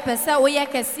 So pese oye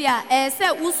kesia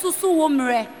ese ususu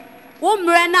womre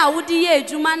na wodi ye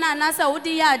adwuma na na se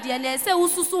wodi ye ade na ese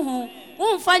ususu ho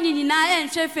womfa nyina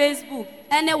enhwe Facebook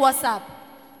ene WhatsApp.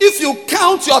 If you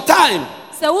count your time,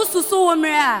 se ususu womre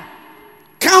a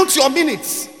count your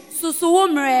minutes, susu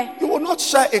womre, you will not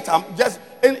share it. Just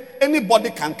anybody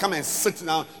can come and sit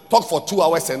down, talk for 2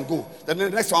 hours and go. Then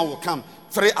the next one will come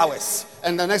 3 hours,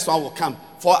 and the next one will come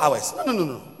 4 hours.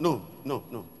 No.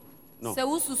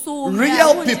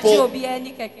 Real people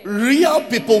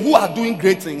who are doing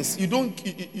great things, you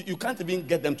can't even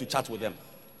get them to chat with them.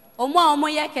 You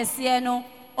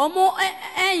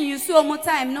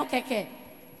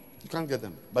can't get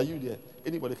them. But you there,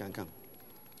 anybody can come.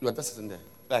 You are just sitting there.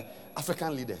 Like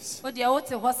African leaders.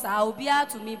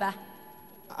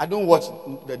 I don't watch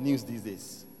the news these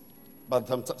days. But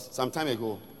some time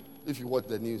ago, if you watch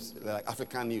the news, like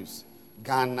African news,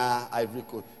 Ghana, Ivory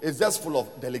Coast, it's just full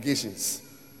of delegations.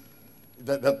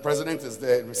 The president is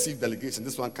there, received delegation.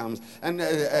 This one comes. And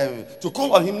to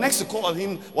call on him, next to call on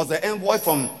him was the envoy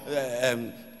from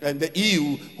the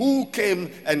EU, who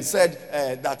came and said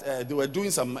that they were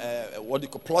doing some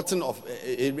plotting of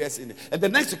areas. And the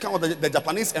next to come was the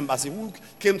Japanese embassy, who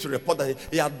came to report that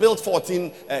he had built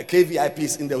 14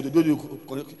 KVIPs in the Ododo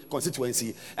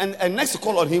constituency. And next to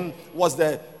call on him was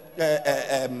the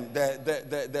an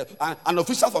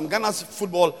official from Ghana's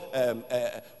football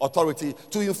authority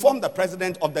to inform the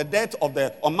president of the death of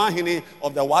the Omahini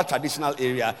of the Wa traditional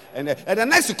area. And the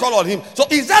next you call on him. So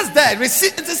he's just there.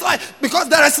 It is like, because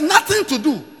there is nothing to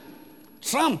do.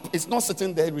 Trump is not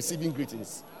sitting there receiving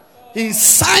greetings. He's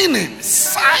signing.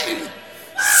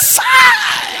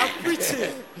 I'm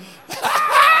preaching.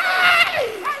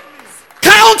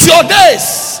 Count your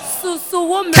days.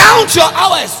 Count your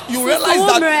hours. You realize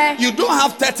that you don't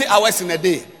have 30 hours in a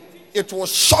day. It will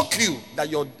shock you that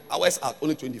your hours are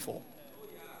only 24.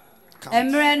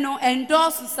 Count.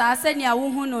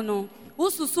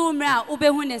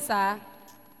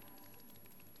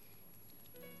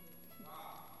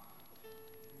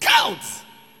 Count.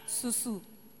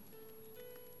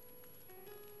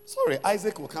 Sorry,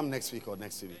 Isaac will come next week or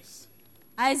next 2 weeks.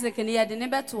 Isaac and he had the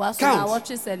neighbor to us.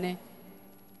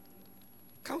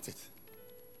 Count it.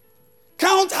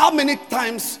 Count how many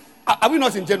times are we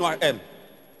not in January?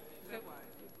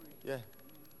 Yeah.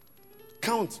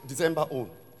 Count December own,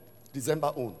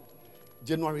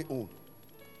 January own.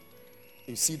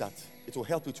 You see that it will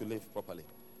help you to live properly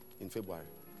in February.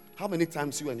 How many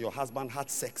times you and your husband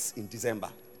had sex in December,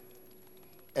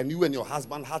 and you and your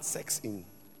husband had sex in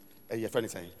your friend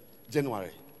is saying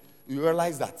January? You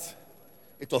realize that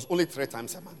it was only 3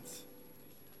 times a month.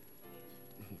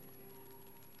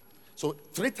 So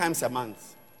 3 times a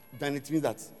month, then it means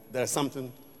that there is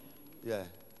something,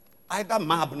 either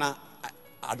Mabna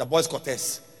at the boys'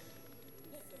 quarters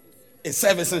is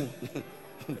servicing.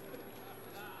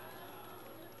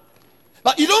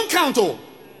 But you don't count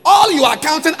all you are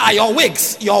counting are your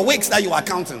weeks that you are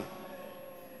counting.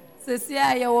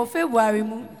 February.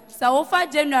 So far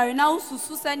January now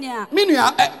Susania.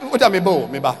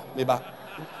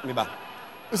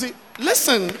 You see,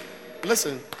 listen.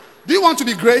 Do you want to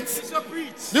be great?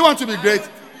 Do you want to be great?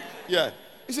 Yeah.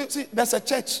 You see, there's a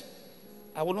church.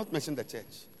 I will not mention the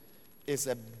church. It's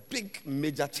a big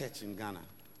major church in Ghana.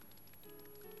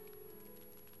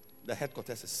 The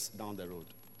headquarters is down the road.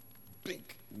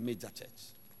 Big major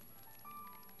church.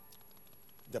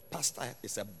 The pastor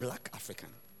is a black African.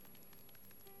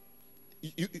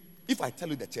 If I tell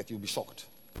you the church, you'll be shocked.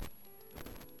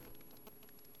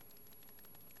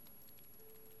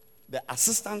 The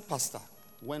assistant pastor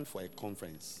went for a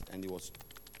conference and he was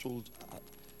told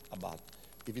about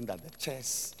even that the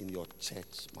chairs in your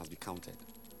church must be counted.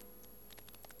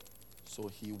 So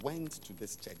he went to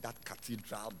this church, that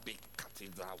cathedral, big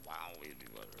cathedral. Wow.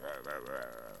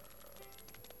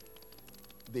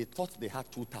 They thought they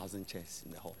had 2,000 chairs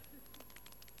in the hall.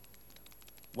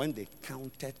 When they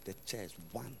counted the chairs,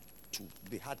 1, 2,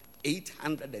 they had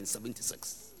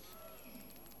 876.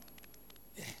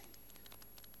 Yeah.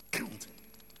 Counted.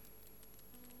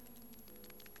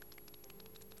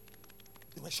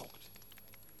 They were shocked.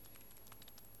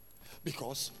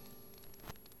 Because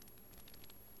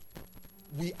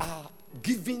we are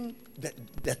giving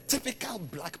the typical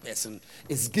black person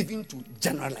is given to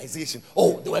generalization.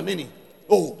 Oh, there were many.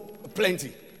 Oh,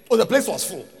 plenty. Oh, the place was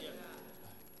full.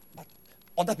 But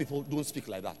other people don't speak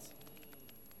like that.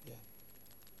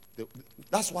 Yeah.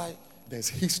 That's why there's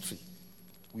history.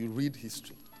 We read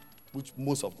history, which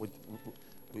most of we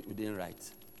didn't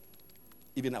write.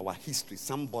 Even our history,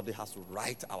 somebody has to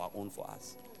write our own for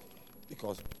us.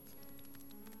 Because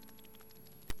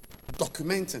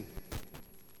documenting.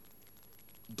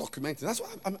 That's why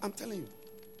I'm telling you.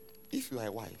 If you are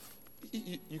a wife,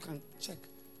 you can check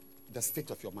the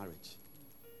state of your marriage.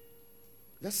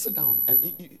 Let's sit down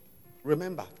and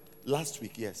remember, last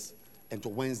week, yes. And to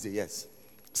Wednesday, yes.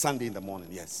 Sunday in the morning,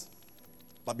 yes.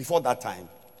 But before that time,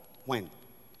 when?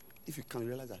 If you can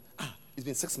realize that, it's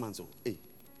been 6 months. Hey,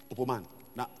 Opoman,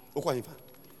 now,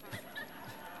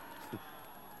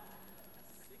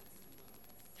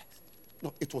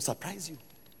 no, it will surprise you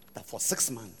that for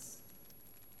 6 months,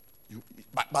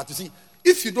 but you see,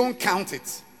 if you don't count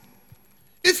it,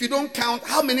 if you don't count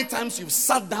how many times you've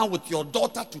sat down with your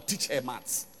daughter to teach her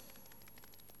maths,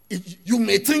 you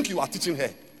may think you are teaching her.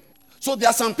 So there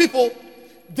are some people,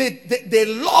 they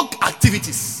log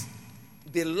activities.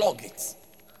 They log it.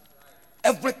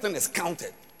 Everything is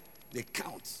counted. They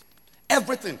count.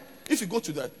 Everything. If you go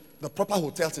to the proper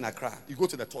hotels in Accra, you go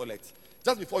to the toilet.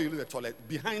 Just before you leave the toilet,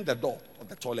 behind the door of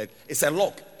the toilet, it's a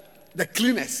log. The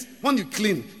cleaners. When you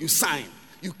clean, you sign.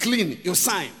 You clean, you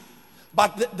sign.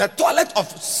 But the toilet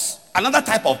of another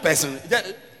type of person,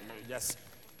 just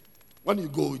when you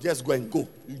go, you just go and go.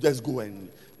 You just go and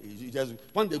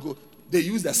when they go, they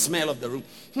use the smell of the room.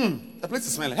 The place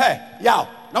is smelling. Hey, yeah.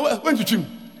 Now when to trim?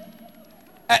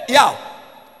 Yeah.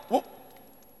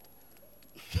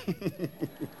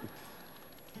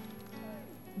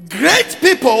 Great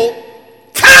people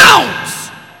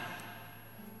count.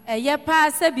 Ɛyɛ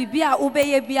paa sɛ biribi a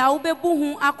wobɛyɛ bia wobɛbu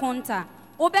ho akonta.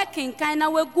 Wobɛkenkan na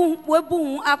webu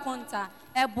ho akonta.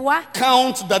 Ɛboa.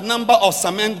 Count the number of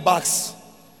cement bags.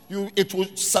 It will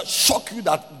shock you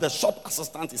that the shop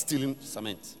assistant is stealing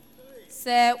cement.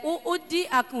 Count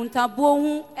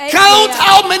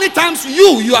how many times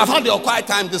you have had your quiet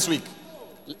time this week.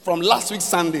 From last week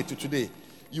Sunday to today.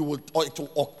 It will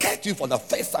occur to you for the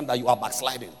first time that you are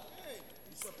backsliding.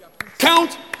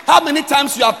 Count how many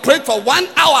times you have prayed for 1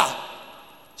 hour.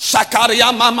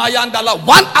 Shakaria Mama Yandala.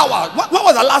 1 hour. When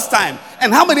was the last time?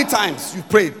 And how many times you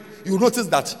prayed? You notice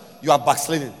that you are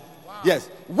backsliding. Wow. Yes.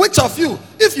 Which of you,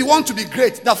 if you want to be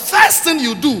great, the first thing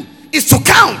you do is to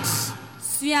count.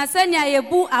 Yes.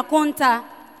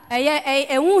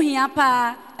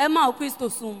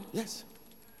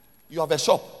 You have a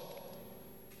shop.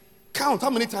 Count how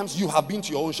many times you have been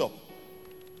to your own shop.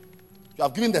 You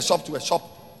have given the shop to a shop.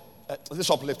 Is it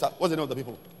shoplifter? What's the name of the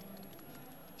people?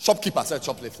 Shopkeeper said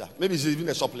shoplifter. Maybe she's even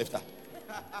a shoplifter.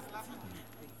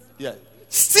 Yeah.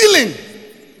 Stealing.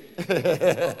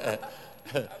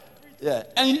 Yeah.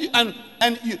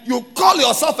 And you call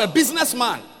yourself a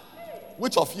businessman.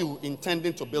 Which of you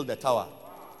intending to build a tower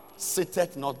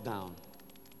sitteth not down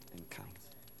and count?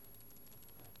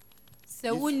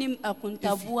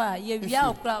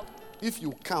 If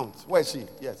you count, where is she?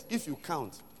 Yes. If you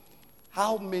count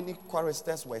how many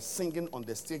choristers were singing on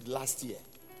the stage last year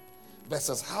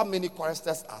versus how many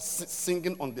choristers are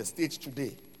singing on the stage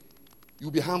today,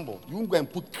 you'll be humble. You won't go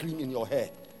and put cream in your hair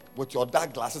with your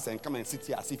dark glasses and come and sit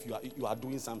here as if you are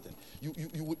doing something.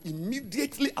 You will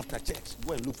immediately after church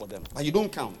go and look for them, but you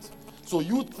don't count. So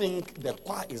you think the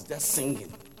choir is just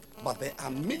singing, but there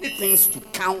are many things to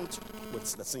count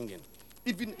with the singing.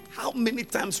 Even how many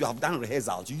times you have done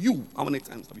rehearsals. How many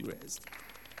times have you rehearsed?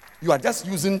 You are just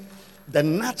using the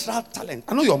natural talent.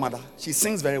 I know your mother, she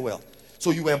sings very well.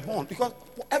 So you were born, because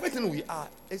everything we are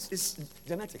is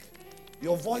genetic.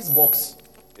 Your voice box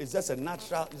is just a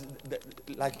natural,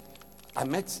 like I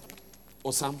met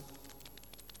Osam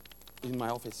in my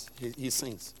office. He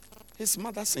sings. His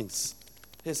mother sings.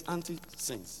 His auntie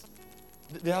sings.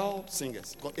 They are all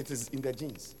singers. It is in their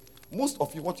genes. Most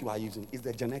of you, what you are using is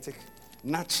the genetic,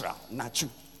 natural. Yeah.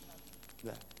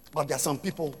 But there are some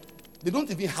people, they don't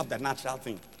even have the natural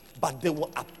thing. But they will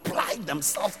apply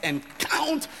themselves and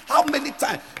count how many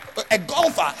times. A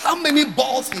golfer, how many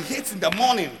balls he hits in the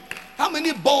morning, how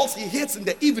many balls he hits in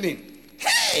the evening.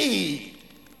 Hey!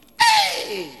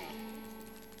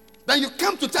 Then you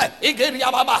come to tell,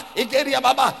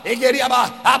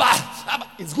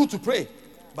 it's good to pray,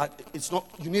 but it's not,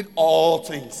 you need all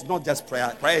things, not just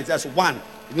prayer. Prayer is just one.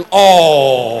 You need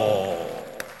all.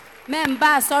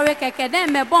 Memba sorry keke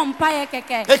dem me bom paye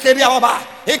keke. Ekeria baba,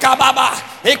 ekababa,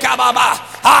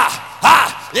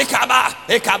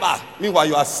 ekaba. Meanwhile,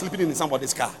 you are sleeping in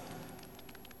somebody's car.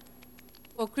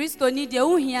 O Christo ni de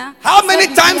uhia. How many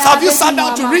times have you sat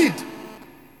down to read?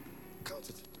 Count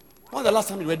it. When was the last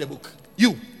time you read the book?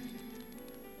 You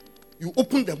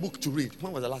opened the book to read.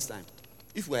 When was the last time?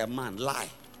 If you were a man, lie.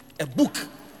 A book.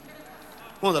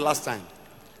 When was the last time?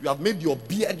 You have made your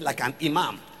beard like an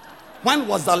imam. When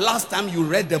was the last time you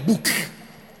read the book?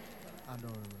 I don't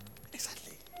remember.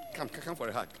 Exactly. Come for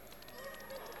a hug.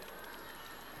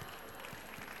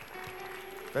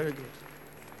 Very good.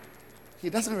 He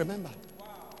doesn't remember.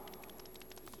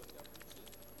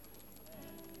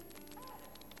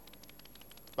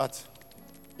 But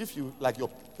if you, like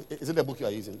is it the book you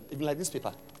are using? Even like this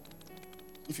paper.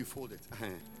 If you fold it,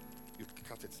 you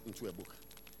cut it into a book.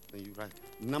 Then you write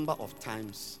number of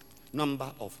times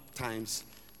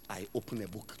I open a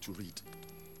book to read.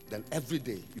 Then every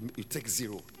day you take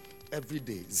 0. Every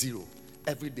day 0.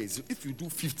 Every day 0. If you do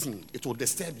 15, it will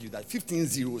disturb you that 15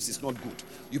 zeros is not good.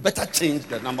 You better change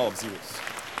the number of zeros.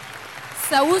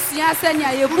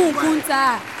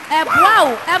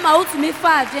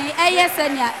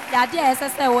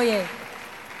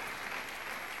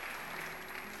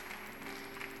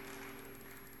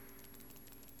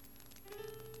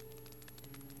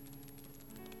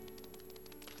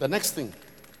 next thing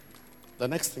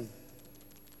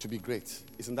to be great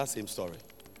is in that same story.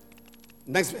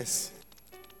 Next verse.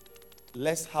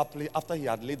 Lest happily, after he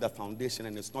had laid the foundation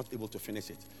and is not able to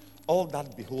finish it, all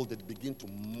that behold it begin to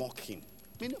mock him.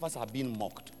 Many of us are being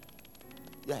mocked.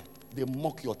 Yeah, they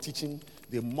mock your teaching,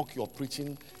 they mock your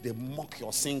preaching, they mock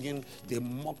your singing, they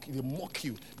mock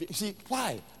you. You see,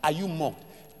 why are you mocked?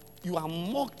 You are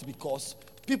mocked because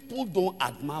people don't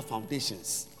admire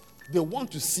foundations. They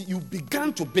want to see you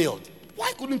began to build.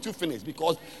 Why couldn't you finish?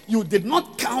 Because you did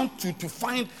not count to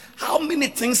find how many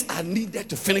things are needed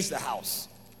to finish the house.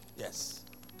 Yes.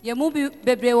 Ye mu bi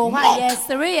bebre wo ha ye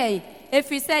sere ye.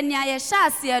 Efiri se nia ye sha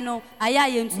asie no aya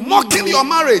ye ntu. Mocking your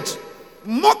marriage.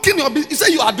 Mocking your business. You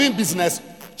say you are doing business.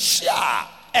 Sure.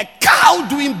 A cow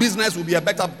doing business will be a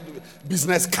better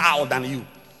business cow than you.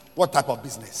 What type of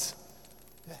business?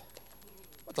 Yeah.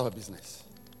 What type of business?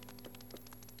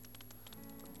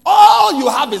 All you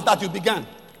have is that you began.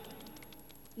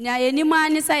 Nia ye ni ma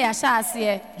ni se ya sha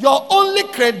asie. Your only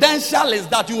credential is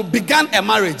that you began a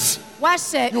marriage.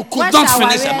 You could not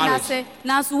finish a marriage.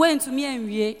 Nasu we ntumi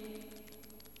enwie.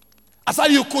 I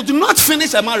said you could not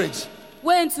finish a marriage.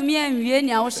 We ntumi enwie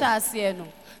nia wo sha asie no.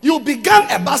 You began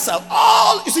a basel.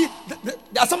 All you see, there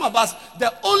are some of us.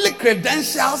 The only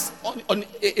credentials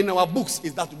in our books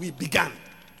is that we began.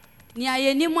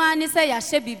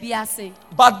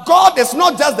 But God is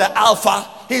not just the Alpha;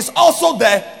 He's also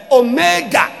the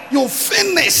Omega. You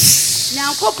finish.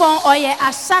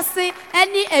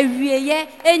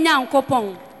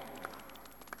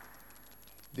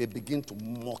 They begin to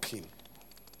mock Him.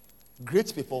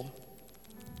 Great people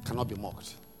cannot be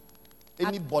mocked.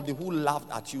 Anybody who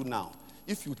laughed at you now,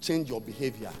 if you change your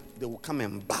behavior, they will come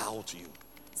and bow to you.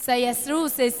 Yes.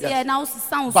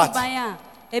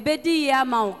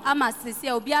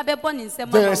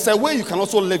 But there is a way you can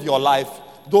also live your life.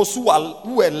 Those who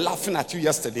were laughing at you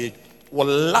yesterday will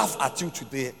laugh at you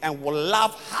today and will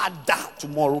laugh harder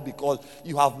tomorrow because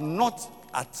you have not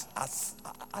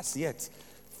as yet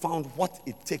found what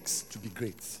it takes to be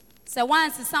great.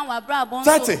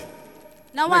 30.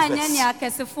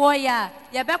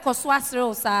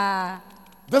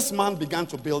 This man began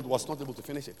to build, was not able to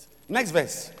finish it. Next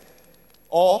verse.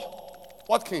 Or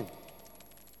what king?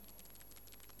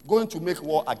 Going to make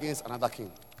war against another king.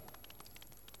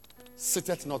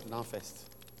 Sitteth not down first.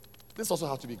 This also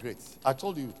has to be great. I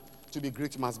told you, to be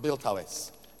great, you must build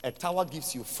towers. A tower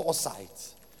gives you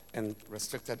foresight and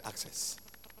restricted access.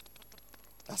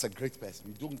 That's a great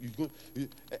person.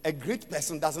 A great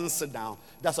person doesn't sit down.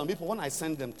 There are some people, when I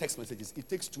send them text messages, it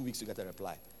takes 2 weeks to get a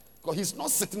reply. Because he's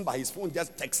not sitting by his phone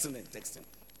just texting and texting.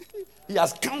 He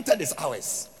has counted his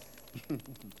hours.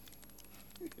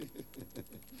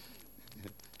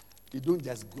 You don't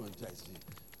just go and just.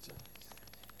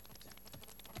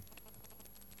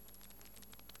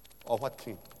 Or what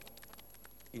king?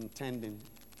 Intending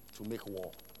to make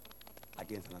war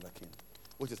against another king.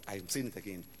 Which is, I'm saying it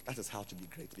again, that is how to be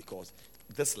great. Because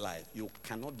this life, you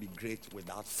cannot be great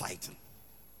without fighting.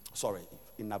 Sorry,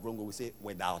 in Nabrongo we say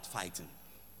without fighting.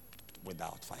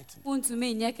 Without fighting.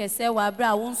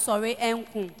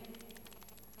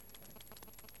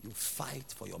 You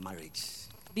fight for your marriage.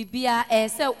 If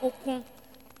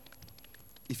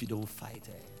you don't fight,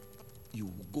 you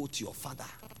will go to your father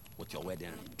with your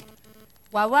wedding ring.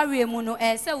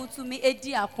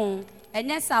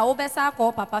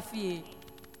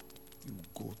 You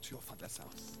go to your father's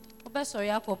house.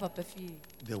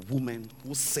 The women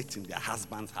who sit in their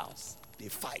husband's house, they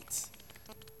fight.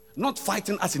 Not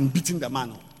fighting as in beating the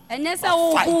man. But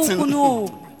fighting.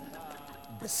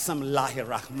 Bismillahir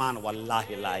Rahman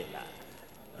Wallahi Laila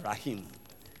Rahim.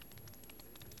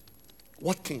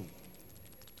 What king?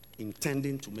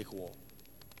 Intending to make war.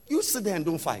 You sit there and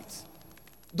don't fight.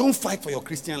 Don't fight for your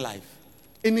Christian life.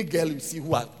 Any girl you see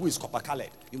who is copper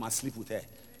colored, you must sleep with her.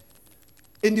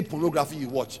 Any pornography you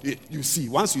watch, you see.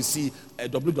 Once you see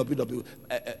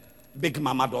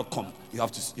www.bigmama.com, you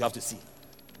have to see.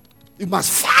 You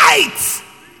must fight,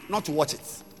 not to watch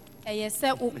it.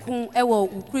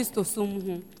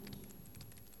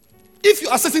 If you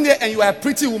are sitting there and you are a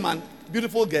pretty woman,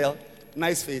 beautiful girl,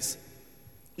 nice face,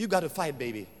 you got to fight,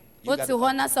 baby. If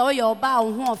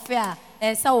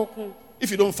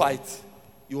you don't fight,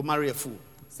 you will marry a fool.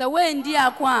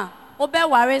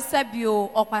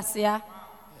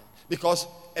 Because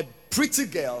a pretty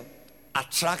girl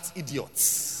attracts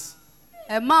idiots.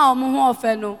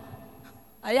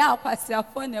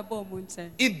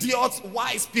 Idiots,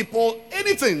 wise people,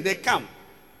 anything, they come.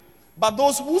 But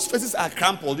those whose faces are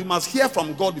crumpled, you must hear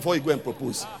from God before you go and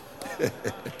propose.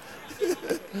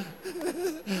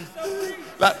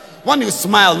 Like, when you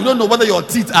smile, you don't know whether your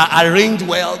teeth are arranged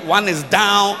well. One is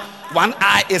down, one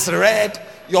eye is red,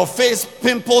 your face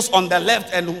pimples on the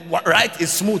left and right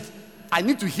is smooth. I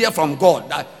need to hear from God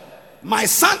that my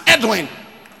son Edwin,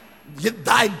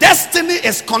 thy destiny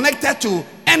is connected to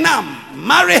Enam.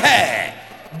 Marry her.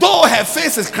 Though her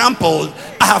face is crumpled,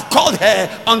 I have called her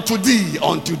unto thee,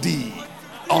 unto thee,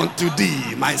 unto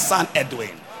thee, my son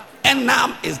Edwin.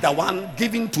 Enam is the one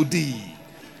giving to thee.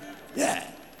 Yeah.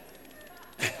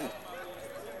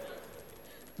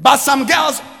 But some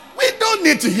girls, we don't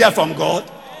need to hear from God.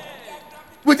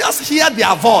 We just hear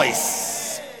their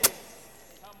voice.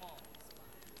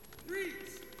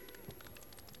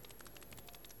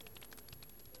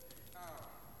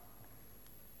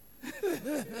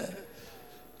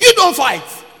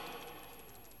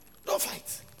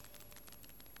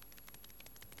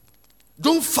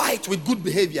 Don't fight with good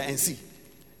behavior and see.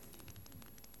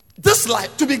 This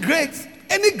life, to be great,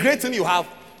 any great thing you have,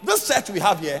 this church we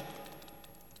have here,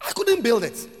 I couldn't build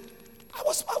it. I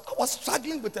was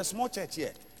struggling with a small church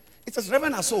here. It is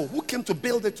Reverend Aso who came to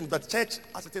build it to the church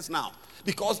as it is now.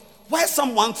 Because where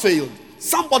someone failed,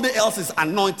 somebody else is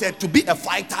anointed to be a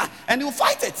fighter and you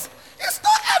fight it. It's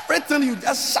not everything you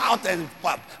just shout and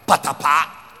patapa.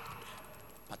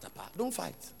 Patapa. Don't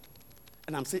fight.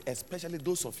 And I'm saying especially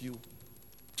those of you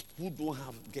who don't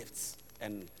have gifts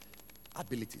and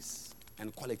abilities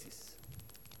and qualities.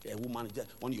 A woman,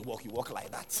 when you walk like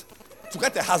that. To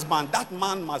get a husband, that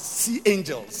man must see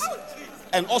angels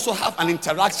and also have an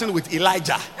interaction with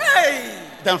Elijah. Hey.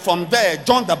 Then from there,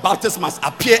 John the Baptist must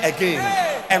appear again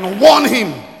and warn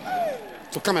him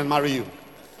to come and marry you.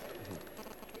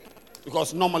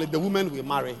 Because normally the women we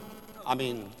marry,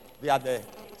 they are the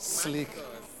slick.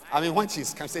 When she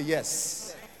can say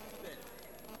yes.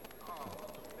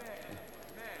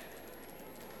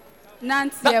 We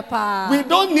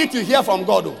don't need to hear from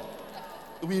God.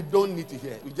 We don't need to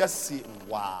hear. We just say,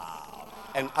 wow.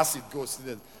 And as it goes,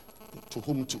 to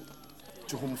whom to?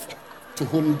 To whom for? To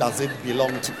whom does it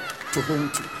belong to? To whom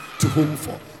to? To whom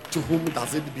for? To whom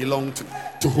does it belong to?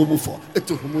 To whom for?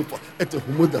 To whom for? To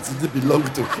whom does it belong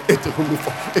to? To whom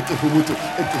for? To whom to?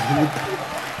 To whom?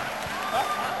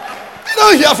 You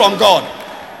don't hear from God.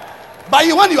 But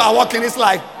when you are walking, it's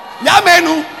like, yeah,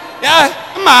 menu, yeah,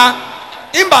 ma,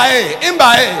 imbae.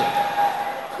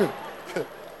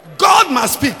 God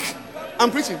must speak.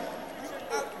 I'm preaching.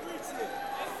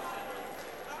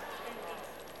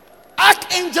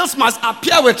 Archangels must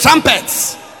appear with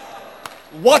trumpets.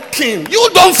 What king? You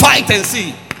don't fight and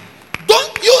see.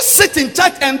 Don't you sit in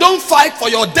church and don't fight for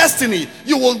your destiny.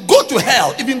 You will go to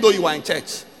hell even though you are in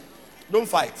church. Don't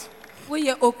fight.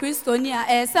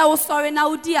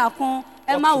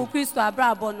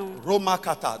 Roma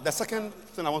kata. The second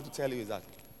thing I want to tell you is that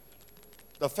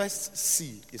the first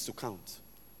C is to count.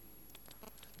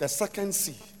 The second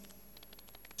C,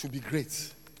 to be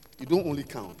great, you don't only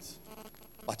count,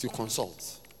 but you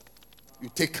consult. You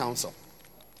take counsel.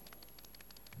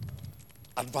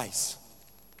 Advice.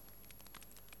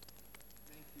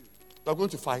 You are going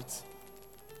to fight.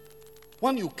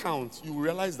 When you count, you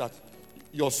realize that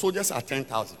your soldiers are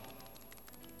 10,000.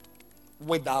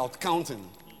 Without counting.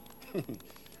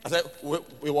 I said,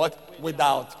 what?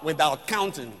 Without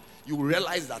counting. You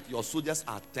realize that your soldiers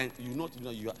are 10.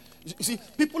 You see,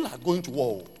 people are going to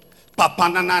war. As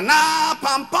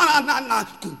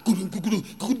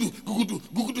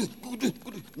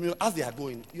they are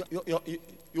going,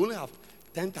 you only have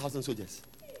 10,000 soldiers.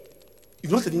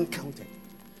 You've not even counted.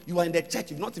 You are in the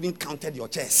church, you've not even counted your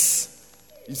chairs.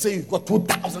 You say you've got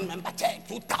 2,000 member church,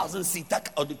 2,000 seat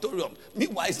auditorium.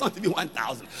 Meanwhile, it's not even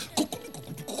 1,000.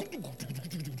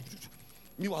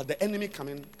 Meanwhile, the enemy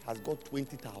coming has got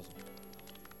 20,000.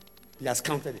 He has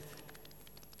counted it.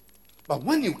 But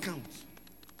when you count,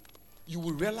 you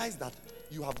will realize that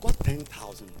you have got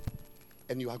 10,000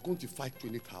 and you are going to fight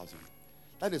 20,000.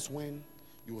 That is when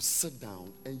you will sit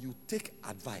down and you take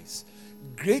advice.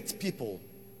 Great people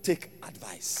take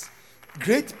advice.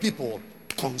 Great people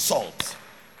consult.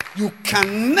 You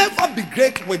can never be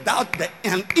great without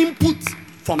an input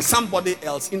from somebody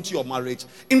else into your marriage,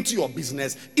 into your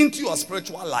business, into your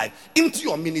spiritual life, into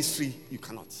your ministry. You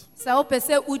cannot.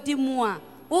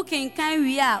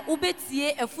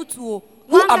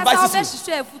 Who advises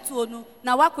you?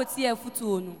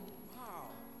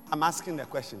 I'm asking the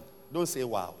question. Don't say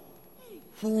wow.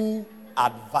 Who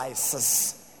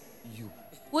advises you?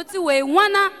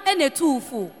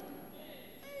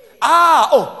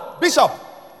 Bishop.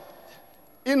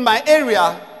 In my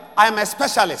area, I'm a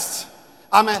specialist.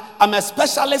 I'm a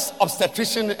specialist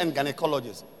obstetrician and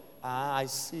gynecologist. I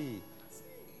see.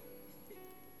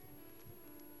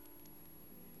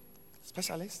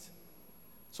 Specialist?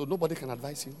 So nobody can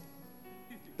advise you?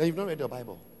 Then you've not read your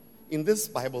Bible. In this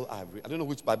Bible I don't know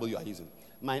which Bible you are using.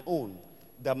 My own.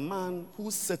 The man who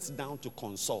sits down to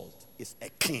consult is a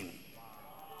king.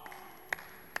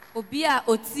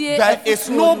 There is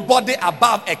nobody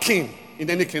above a king in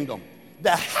any kingdom.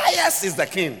 The highest is the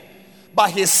king.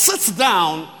 But he sits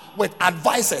down with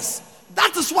advisors.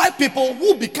 That is why people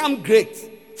who become great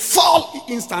fall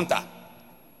instanter.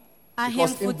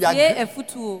 Because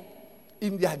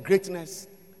in their greatness,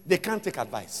 they can't take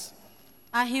advice.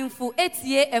 You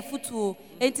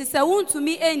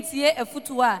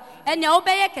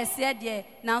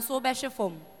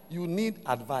need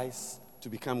advice to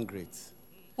become great.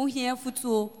 wohia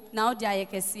futuo na wode ayɛ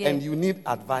kɛseɛ And you need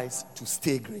advice to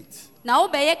stay great. na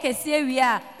wobɛyɛ kɛseɛ wie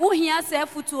a wohia sɛ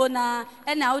futuo na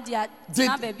ɛna wode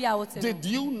atena baabi a wote no Did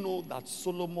you know that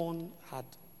Solomon had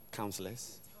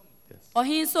counselors? Yes.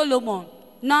 ɔhen solomon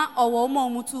na ɔwɔ ma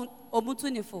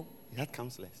ɔmutu nifo He had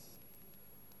counselors.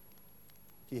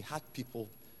 He had people.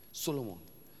 Solomon.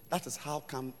 That is how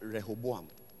come Rehoboam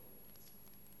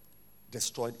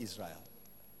destroyed Israel.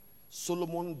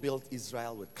 Solomon built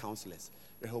Israel with counselors.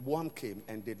 Rehoboam came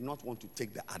and did not want to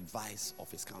take the advice of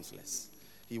his counselors.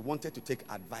 He wanted to take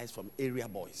advice from area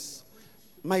boys.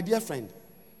 My dear friend,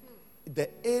 the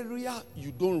area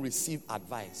you don't receive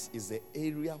advice is the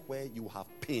area where you have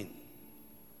pain.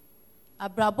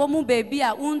 abrabɔ mu baabi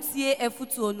a wontie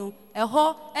afutuo no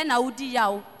ɛhɔ ɛna wodi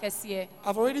yaw kɛseɛ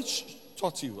I've already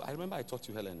taught you. I remember I taught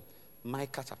you, Helen.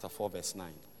 Micah chapter 4 verse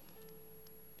 9.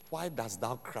 Why dost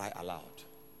thou cry aloud?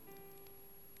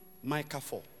 Micah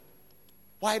 4.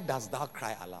 Why dost thou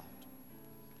cry aloud?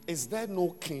 Is there no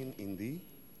king in thee?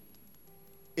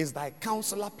 Is thy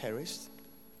counselor perished?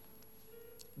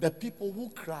 The people who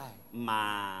cry,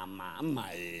 Mama,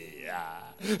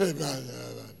 Maya.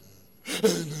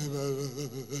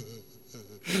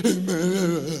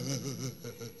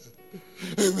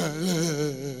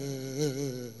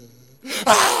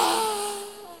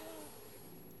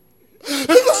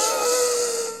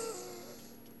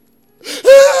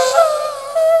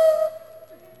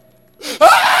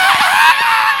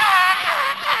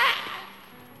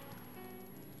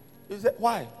 Is that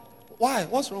why? Why?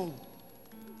 What's wrong?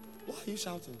 Why are you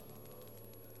shouting?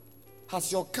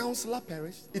 Has your counselor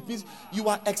perished? It means you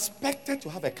are expected to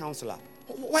have a counselor.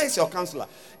 Why is your counselor?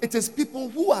 It is people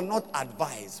who are not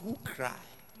advised, who cry.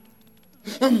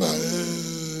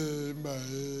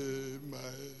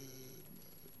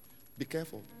 Be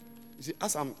careful. You see,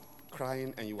 as I'm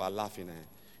crying and you are laughing,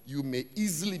 you may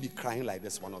easily be crying like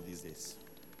this one of these days.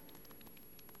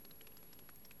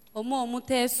 ɔmo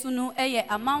tɛ sunu ɛyɛ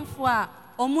amanfo a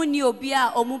ɔmo ni obi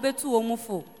a ɔmo betu ɔmo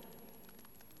fo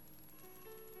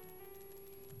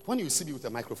When you see me with a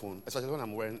microphone, especially when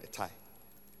I'm wearing a tie,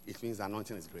 it means the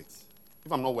anointing is great.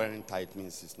 If I'm not wearing a tie, it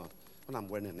means it's not. When I'm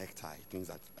wearing a necktie, it means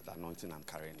that the anointing I'm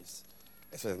carrying is,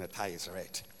 especially when the tie is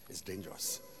red, it's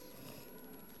dangerous.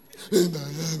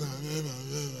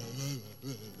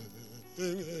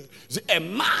 See, a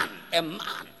man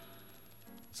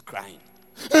is crying.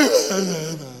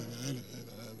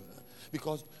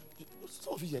 Because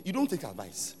some of you here, you don't take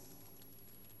advice.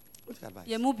 Don't take advice.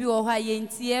 yɛ mu bi wɔ hɔ a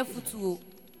yɛntie afutuo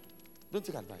Don't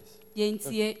take advice.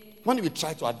 yɛntie When we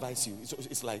try to advise you,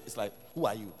 it's like, who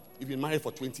are you? You've been married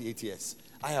for 28 years.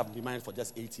 I have been married for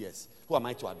just 8 years. Who am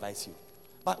I to advise you?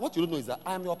 But what you don't know is that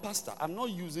I am your pastor. I'm not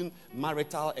using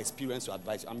marital experience to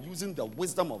advise you. I'm using the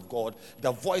wisdom of God,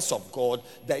 the voice of God,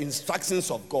 the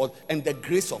instructions of God, and the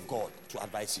grace of God to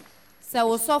advise you. sɛ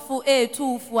wosɔfo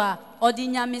ɛɛtuufo a ɔde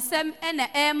nyamesɛm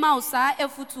ɛna ɛɛma wo saa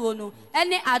afutuo no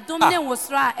ɛne adom ne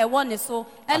nwosoro a ɛwɔ ne so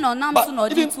ɛna ɔnam so na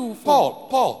But even ɔde tuufo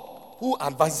Paul, who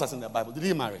advises us in the Bible, did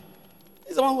he marry?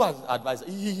 He's the one who has advised.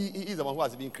 He's the one who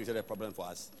has even created a problem for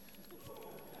us.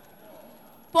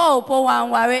 paul po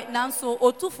wanware nanso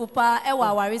ɔtufo paa ɛwɔ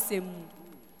awaresɛm mu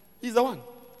He's the one.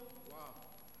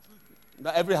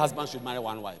 That every husband should marry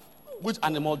one wife. Which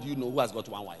animal do you know who has got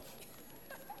one wife?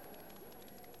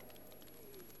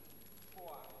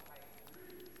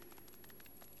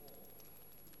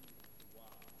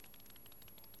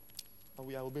 But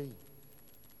we are obeying.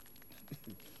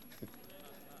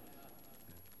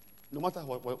 No matter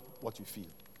what you feel,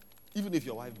 even if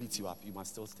your wife beats you up, you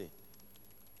must still stay.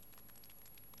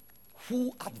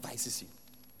 Who advises you?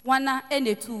 wana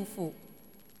ɛna tuufo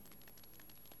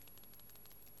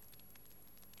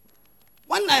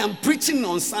When I am preaching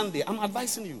on Sunday, I'm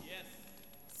advising you.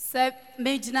 sɛ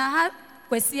megyina ha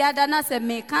kwasiada na sɛ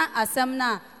meka asɛm no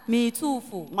a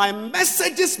meetuufo My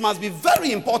messages must be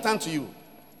very important to you.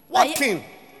 What king?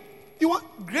 You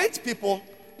want great people.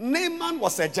 Naaman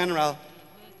was a general,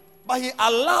 but he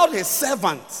allowed his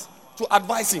servant to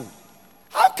advise him.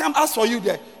 How come, as for you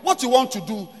there, what you want to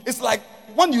do is like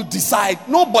when you decide,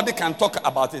 nobody can talk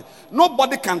about it.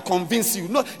 Nobody can convince you.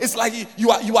 No, it's like you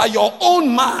are your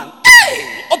own man.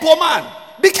 Hey, Oppo man,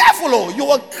 be careful, oh, you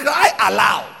will cry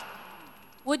aloud.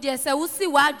 wodeɛ sɛ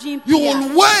wosi w'adwen You pia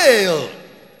will wail.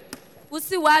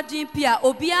 wosi w'adwen pia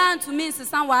obiara ntumi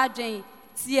nsesa w'adwen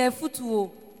tie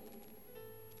afutuo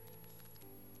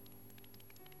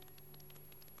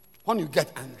When you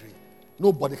get angry,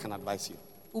 nobody can advise you.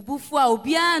 ubufu a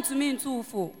obiara ntumi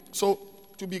ntuufo So,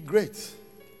 to be great,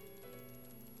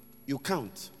 you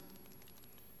count,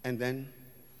 and then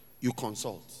you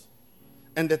consult.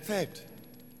 And the third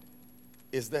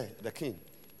is there, the king.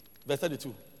 Verse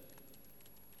 32.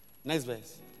 Next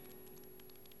verse.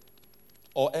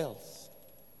 Or else.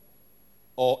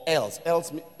 Or else.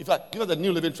 Else. In fact, give us the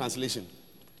New Living Translation.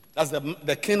 That's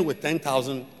the king with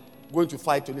 10,000 going to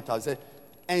fight 20,000.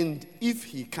 And if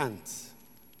he can't,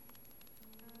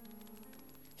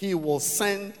 he will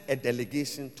send a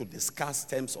delegation to discuss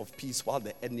terms of peace while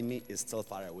the enemy is still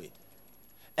far away.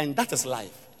 And that is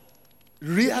life.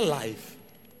 Real life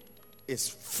is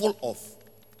full of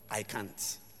I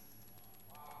can't.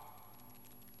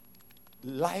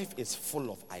 Life is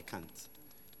full of I can't.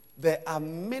 There are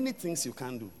many things you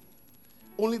can do.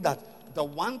 Only that the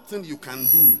one thing you can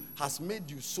do has made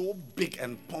you so big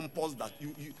and pompous that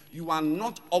you are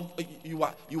not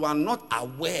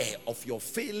aware of your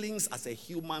failings as a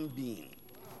human being.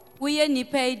 Uye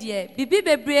nipa die bibi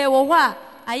bebre wo ho a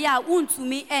aya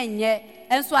untumi enye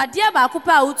enso ade ba ko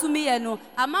pa utumi ye no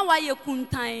ama wa ye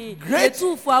kuntan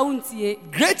etufo a untie.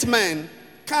 Great men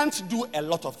can't do a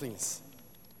lot of things.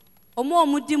 Great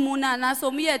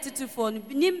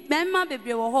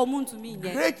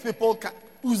people can.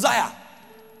 Uzziah.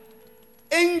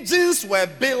 Engines were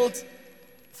built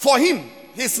for him.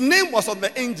 His name was on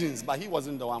the engines, but he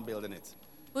wasn't the one building it.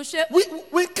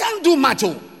 We can't do much.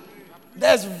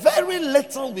 There's very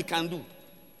little we can do.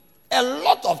 A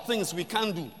lot of things we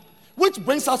can do. Which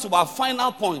brings us to our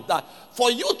final point, that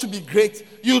for you to be great,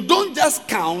 you don't just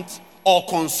count or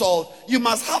consult. You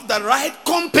must have the right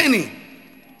company.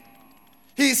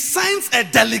 He sends a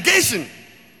delegation.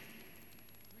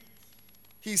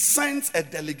 He sends a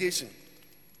delegation.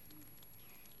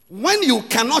 When you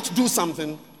cannot do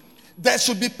something, there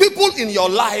should be people in your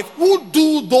life who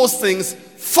do those things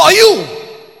for you.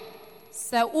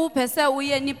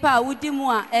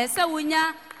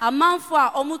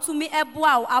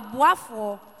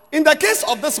 In the case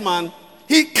of this man,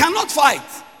 he cannot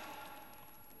fight.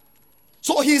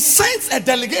 So he sends a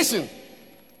delegation.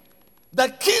 The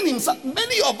king himself,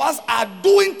 many of us are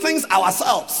doing things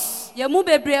ourselves. Things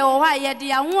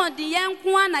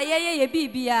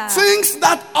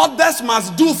that others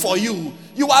must do for you.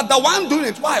 You are the one doing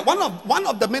it. Why? One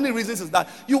of the many reasons is that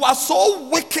you are so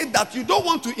wicked that you don't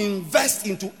want to invest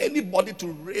into anybody to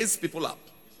raise people up.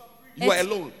 You are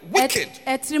alone. Wicked.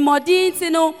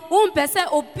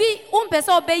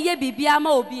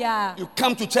 You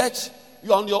come to church,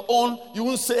 you're on your own, you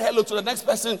won't say hello to the next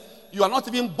person. You are not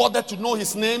even bothered to know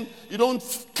his name. You don't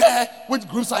care which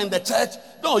groups are in the church.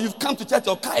 No, you've come to church,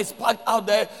 your car is parked out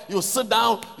there. You sit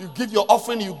down, you give your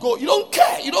offering, you go. You don't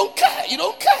care. You don't care. You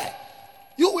don't care.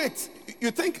 You wait.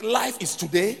 You think life is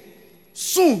today?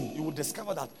 Soon you will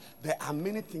discover that there are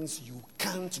many things you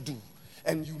can't do.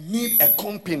 And you need a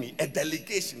company, a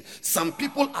delegation, some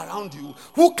people around you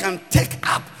who can take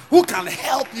up, who can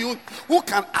help you, who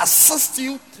can assist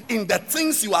you in the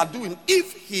things you are doing.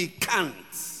 If he can't,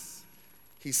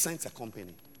 he sends a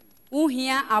company. So one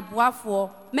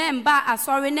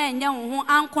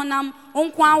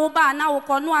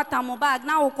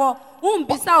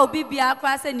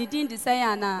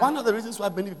of the reasons why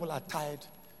many people are tired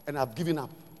and have given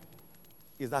up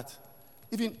is that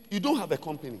even you don't have a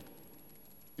company,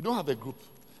 you don't have a group.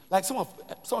 Like some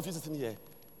of you sitting here,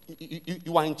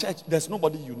 you are in church, there's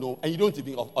nobody you know, and you don't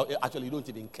even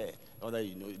care.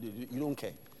 You don't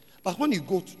care. But when you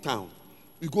go to town,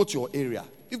 you go to your area,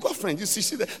 you've got friends, you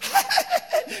see them,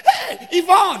 hey,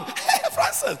 Yvonne, hey,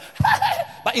 Francis, hey.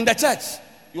 But in the church,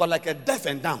 you are like a deaf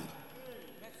and dumb.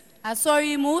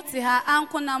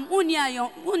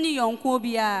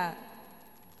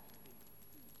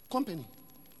 Company.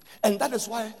 And that is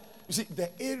why, you see,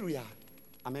 the area,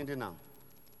 I'm ending now.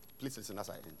 Please listen as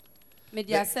I end.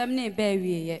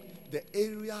 The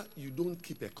area you don't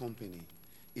keep a company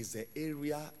is the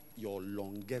area your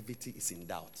longevity is in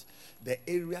doubt. The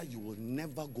area you will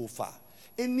never go far.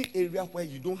 Any area where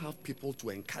you don't have people to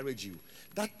encourage you,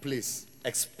 that place,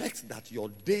 expect that your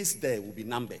days there will be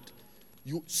numbered.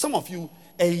 Some of you,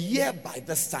 a year by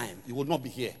this time, you will not be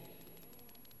here.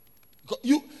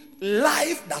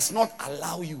 Life does not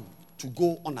allow you to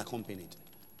go unaccompanied.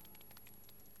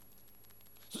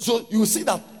 So you see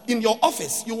that in your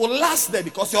office, you will last there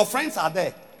because your friends are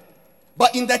there.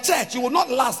 But in the church, you will not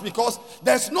last because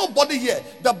there's nobody here.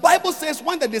 The Bible says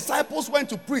when the disciples went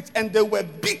to preach and they were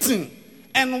beaten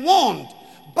and warned,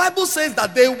 Bible says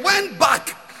that they went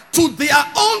back to their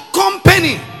own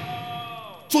company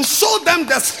to show them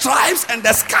the stripes and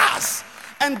the scars.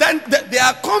 And then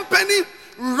their company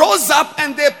rose up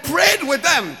and they prayed with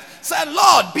them. Said,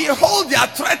 Lord, behold their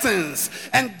threats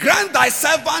and grant thy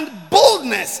servant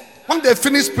boldness. When they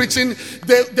finished preaching,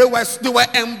 they were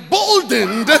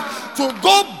emboldened to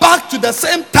go back to the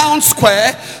same town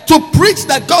square to preach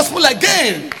the gospel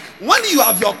again. when you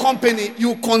have your company,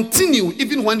 you continue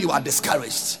even when you are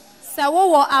discouraged. Sɛ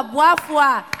wowɔ aboafo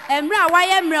a mmerɛ a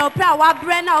wayɛ mmerɛ wopɛ a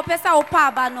wabrɛ na wopɛ sɛ wopɛ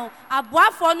aba no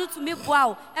aboafoɔ no tumi boa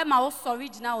wo ɛma wosɔre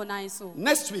gyina wo nan so.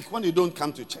 Next week, when you don't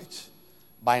come to church,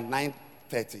 by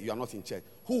 9:30, you are not in church.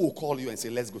 Who will call you and say,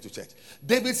 let's go to church?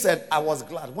 David said, I was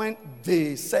glad when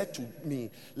they said to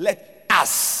me, let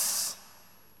us.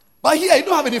 But here, you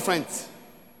don't have any friends.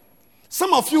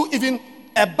 Some of you, even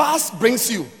a bus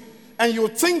brings you, and you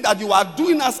think that you are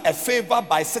doing us a favor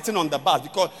by sitting on the bus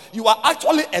because you are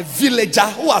actually a villager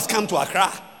who has come to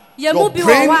Accra. Your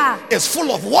brain is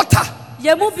full of water.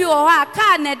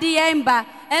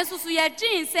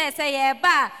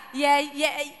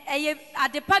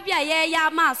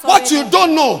 What you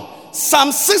don't know,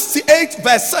 Psalm 68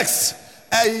 verse 6.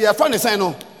 Your friend is saying,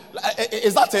 no.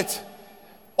 Is that it?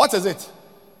 What is it?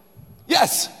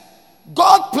 Yes.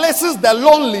 God places the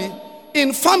lonely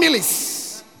in families.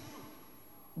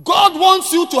 God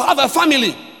wants you to have a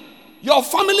family. Your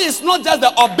family is not just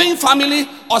the Obing family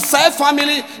or Saif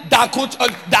family, Dako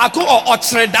or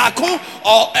Otredako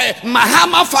or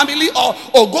Mahama family or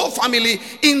Ogo family.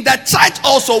 In the church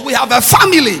also we have a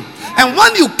family. And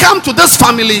when you come to this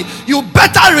family, you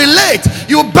better relate.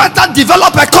 You better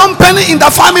develop a company in the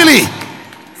family.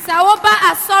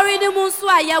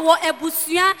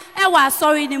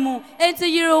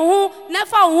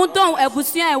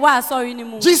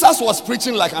 Jesus was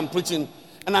preaching like I'm preaching,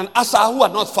 and an usher who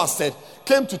had not fasted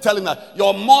came to tell him that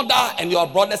your mother and your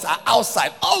brothers are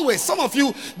outside. Always, some of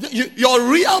you, your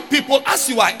real people, as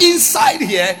you are inside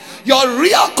here, your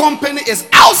real company is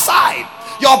outside.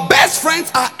 Your best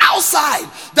friends are outside.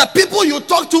 The people you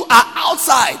talk to are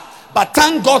outside. But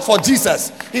thank God for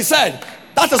Jesus. He said,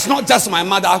 that is not just my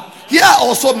mother. Here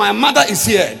also my mother is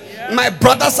here. My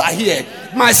brothers are here.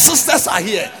 My sisters are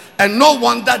here. And no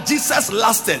wonder Jesus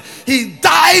lasted. He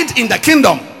died in the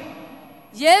kingdom.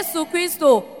 Yesu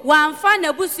Christo wamfa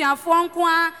nebusuafo nko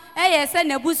a se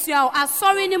nebusua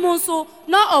asori ni mu nso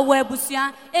no owo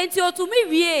ebusua enti otumi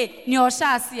wie ni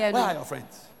ohya ase no. Where are your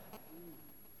friends?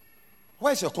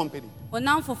 Where is your company?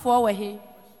 Onamfofo we he.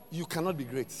 You cannot be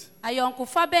great.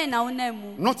 Ayonkofa ben na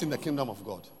wonamu. Not in the kingdom of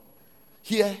God.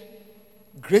 Here,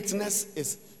 greatness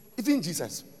is, even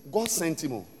Jesus, God sent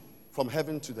him from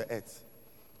heaven to the earth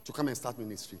to come and start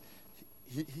ministry.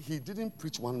 He didn't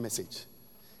preach one message.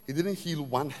 He didn't heal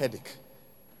one headache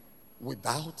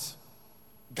without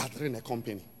gathering a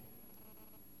company.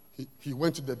 He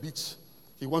went to the beach.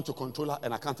 He went to controller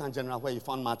and accountant general where he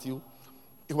found Matthew.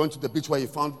 He went to the beach where he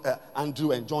found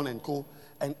Andrew and John and co.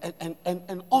 And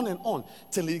on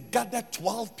till he gathered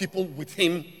 12 people with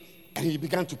him. And he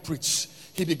began to preach.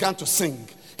 He began to sing.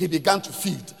 He began to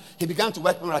feed. He began to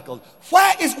work miracles.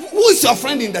 Who is your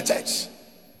friend in the church?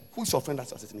 Who is your friend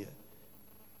that's sitting here?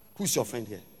 Who is your friend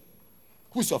here?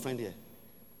 Who is your friend here?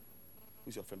 Who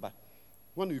is your friend? But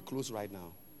when we close right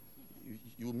now,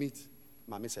 you meet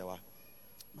Mami Sewa,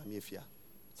 Mami Efia.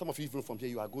 Some of you even from here,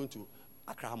 you are going to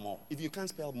Accra Mall. If you can't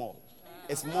spell mall,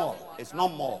 it's mall. It's not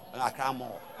mall. Accra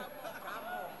Mall.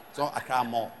 It's not Accra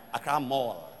Mall. Accra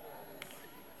Mall.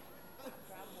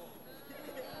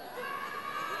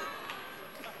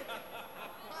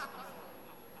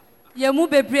 Yemu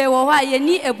bebre wo ha ye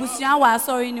ni ebusua wa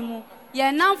asori ni mu ye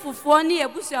namfofo ni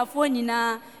ebusuafo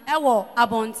nyina e wo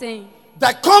abonten.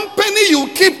 The company you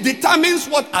keep determines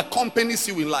what accompanies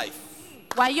you in life.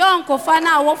 Wa yonkofa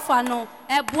na wo fa no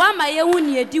e boa ma ye hu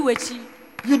ni edi wechi.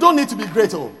 You don't need to be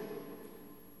great.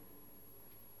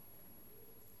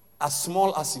 As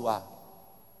small as you are,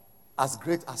 as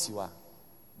great as you are,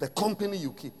 the company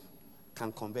you keep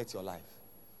can convert your life.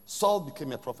 Saul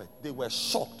became a prophet. They were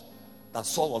shocked that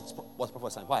Saul was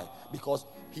prophesying. Why? Because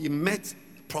he met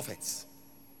prophets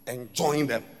and joined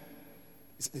them.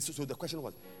 So the question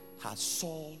was, has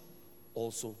Saul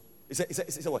also, he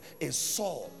said what? Is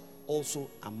Saul also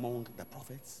among the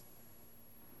prophets?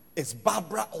 Is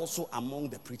Barbara also among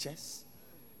the preachers?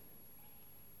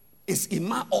 Is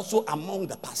Ima also among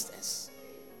the pastors?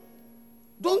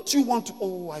 Don't you want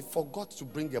to, I forgot to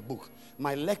bring a book.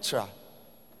 My lecturer,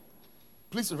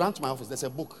 please run to my office. There's a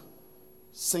book.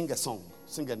 Sing a song,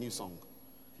 sing a new song.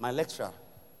 My lecturer,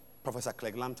 Professor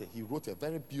Clegg Lamte, he wrote a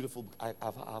very beautiful book. I've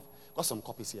got some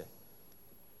copies here.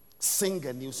 Sing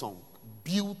a new song.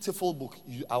 Beautiful book.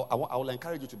 I will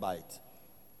encourage you to buy it.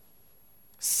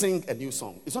 Sing a new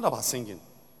song. It's not about singing.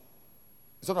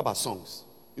 It's not about songs.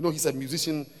 You know, he's a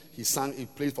musician. He sang, he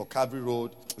played for Calvary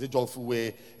Road, the Joyful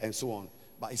Way, and so on.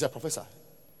 But he's a professor.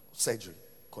 Surgery.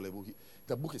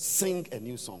 The book is Sing a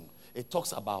New Song. It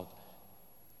talks about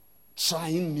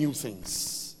trying new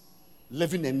things,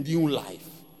 living a new life.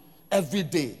 Every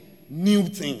day, new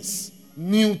things,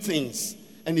 new things.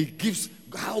 and he gives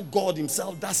how God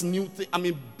himself does new things. I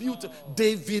mean, beautiful.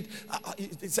 David,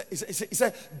 he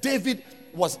said, David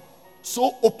was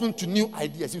so open to new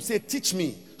ideas. You say, teach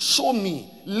me, show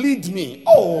me, lead me.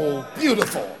 Oh,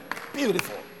 beautiful,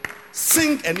 beautiful.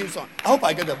 Sing a new song. I hope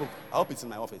I get the book. I hope it's in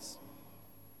my office.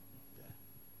 Yeah.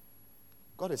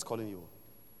 God is calling you.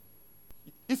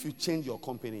 If you change your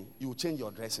company, you will change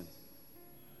your dressing.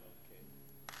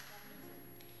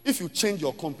 If you change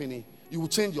your company, you will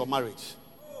change your marriage.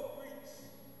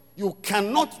 You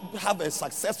cannot have a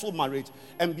successful marriage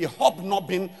and be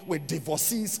hobnobbing with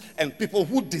divorcees and people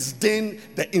who disdain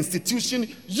the institution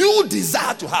you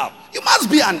desire to have. You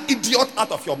must be an idiot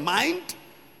out of your mind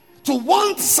to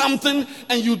want something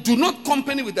and you do not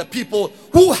company with the people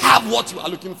who have what you are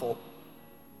looking for.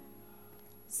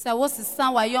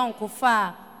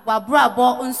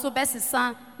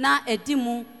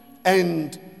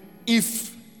 And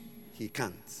if he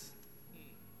can't,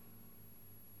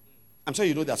 I'm sure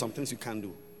you know there are some things you can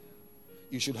do.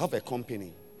 You should have a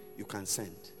company you can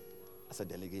send as a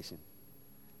delegation.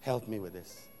 Help me with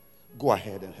this. Go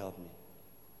ahead and help me.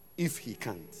 If he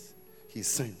can't, he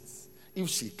sends. If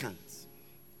she can't,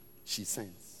 she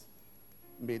sends.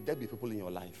 May there be people in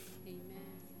your life. Amen.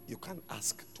 You can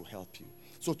ask to help you.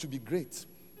 So to be great,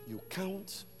 you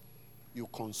count, you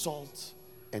consult,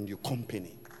 and you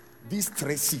company. These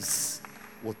 3 C's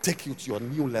will take you to your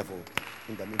new level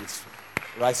in the ministry.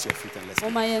 Rise your feet and let's go.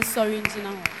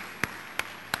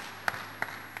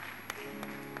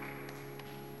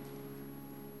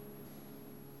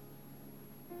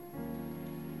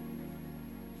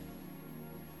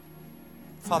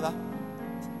 Father,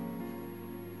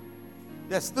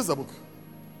 yes, this is a book.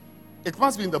 It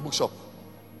must be in the bookshop.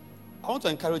 I want to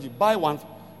encourage you, buy one,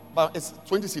 but it's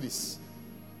 20 CDs.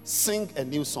 Sing a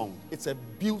new song. It's a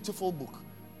beautiful book.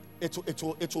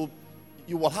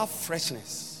 You will have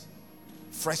freshness.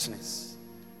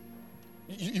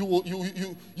 You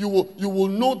will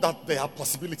know that there are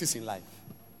possibilities in life.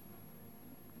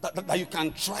 That you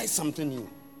can try something new.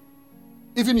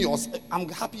 Even yours, I'm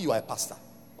happy you are a pastor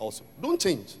also. Don't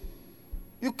change.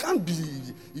 You can't be,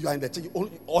 you are in the church,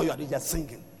 all you are just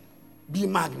singing. Be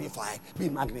magnified.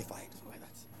 Something like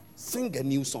that. Sing a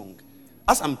new song.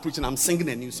 As I'm preaching, I'm singing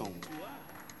a new song.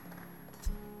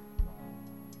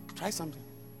 Try something.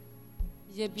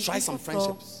 Try some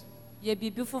friendships.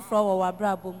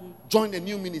 Join a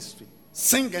new ministry.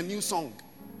 Sing a new song.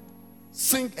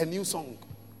 Sing a new song.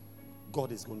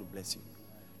 God is going to bless you.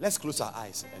 Let's close our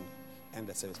eyes and end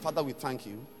the service. Father, we thank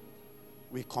you.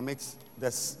 We commit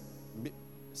this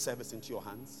service into your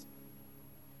hands.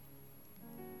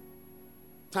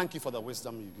 Thank you for the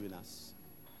wisdom you've given us.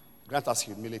 Grant us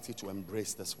humility to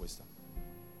embrace this wisdom.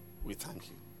 We thank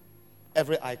you.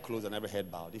 Every eye closed and every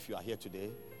head bowed. If you are here today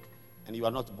and you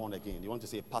are not born again, you want to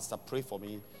say, Pastor, pray for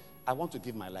me. I want to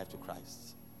give my life to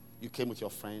Christ. You came with your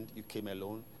friend. You came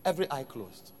alone. Every eye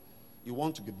closed. You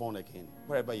want to be born again.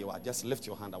 Wherever you are, just lift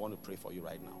your hand. I want to pray for you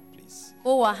right now, please.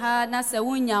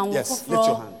 Yes, lift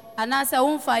your hand.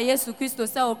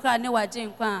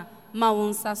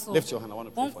 Lift your hand. I want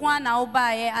to pray for you.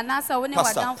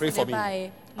 Pastor, pray for me.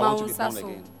 I want to be born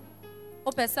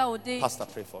again. Pastor,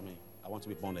 pray for me. I want to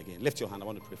be born again. Lift your hand. I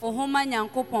want to pray for you.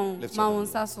 Lift your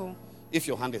hand. If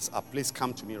your hand is up, please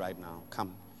come to me right now.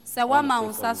 Come.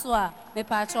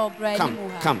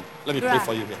 Come. Let me pray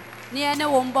for you here.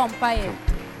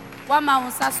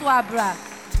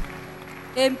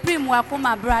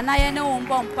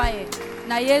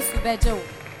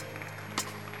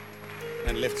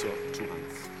 And lift your 2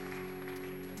 hands.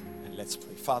 And let's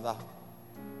pray. Father,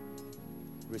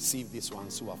 receive these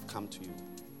ones who have come to you.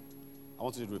 I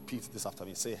want you to repeat this after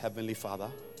me. Say, Heavenly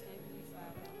Father.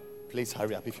 Please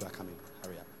hurry up if you are coming.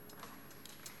 Hurry up.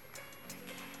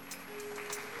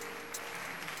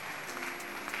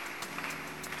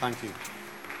 Thank you.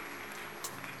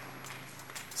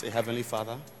 Say, Heavenly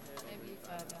Father.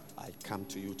 I come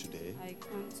to you today.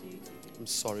 I'm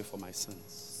sorry for my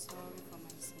sins.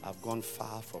 I've gone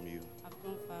far from you.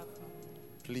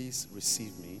 Please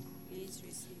receive me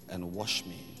and wash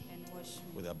me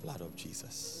with the blood of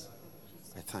Jesus.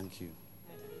 I thank you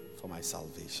for my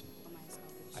salvation.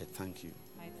 I thank you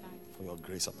for your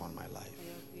grace upon my life.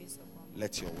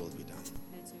 Let your will be done.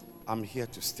 I'm here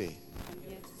to stay.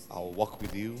 I will walk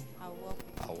with you.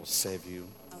 I will serve you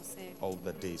all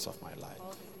the days of my life.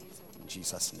 In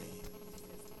Jesus' name.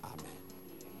 Amen.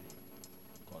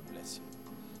 God bless you.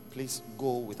 Please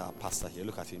go with our pastor here.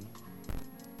 Look at him.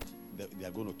 They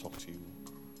are going to talk to you.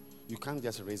 You can't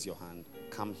just raise your hand,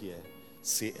 come here,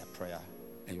 say a prayer,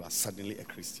 and you are suddenly a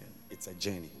Christian. It's a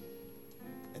journey.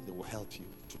 And they will help you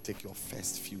to take your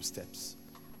first few steps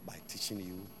by teaching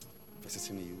you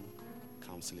visiting you,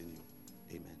 counseling you.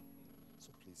 Amen.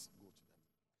 So please go to them.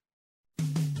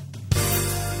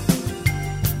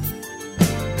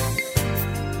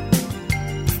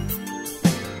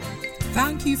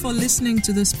 Thank you for listening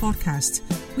to this podcast.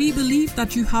 We believe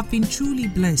that you have been truly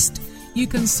blessed. You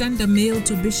can send a mail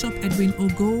to Bishop Edwin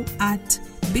Ogo at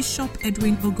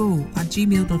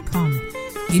bishopedwinogo@gmail.com.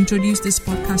 Introduce this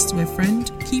podcast to a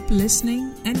friend, keep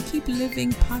listening, and keep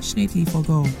living passionately for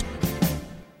God.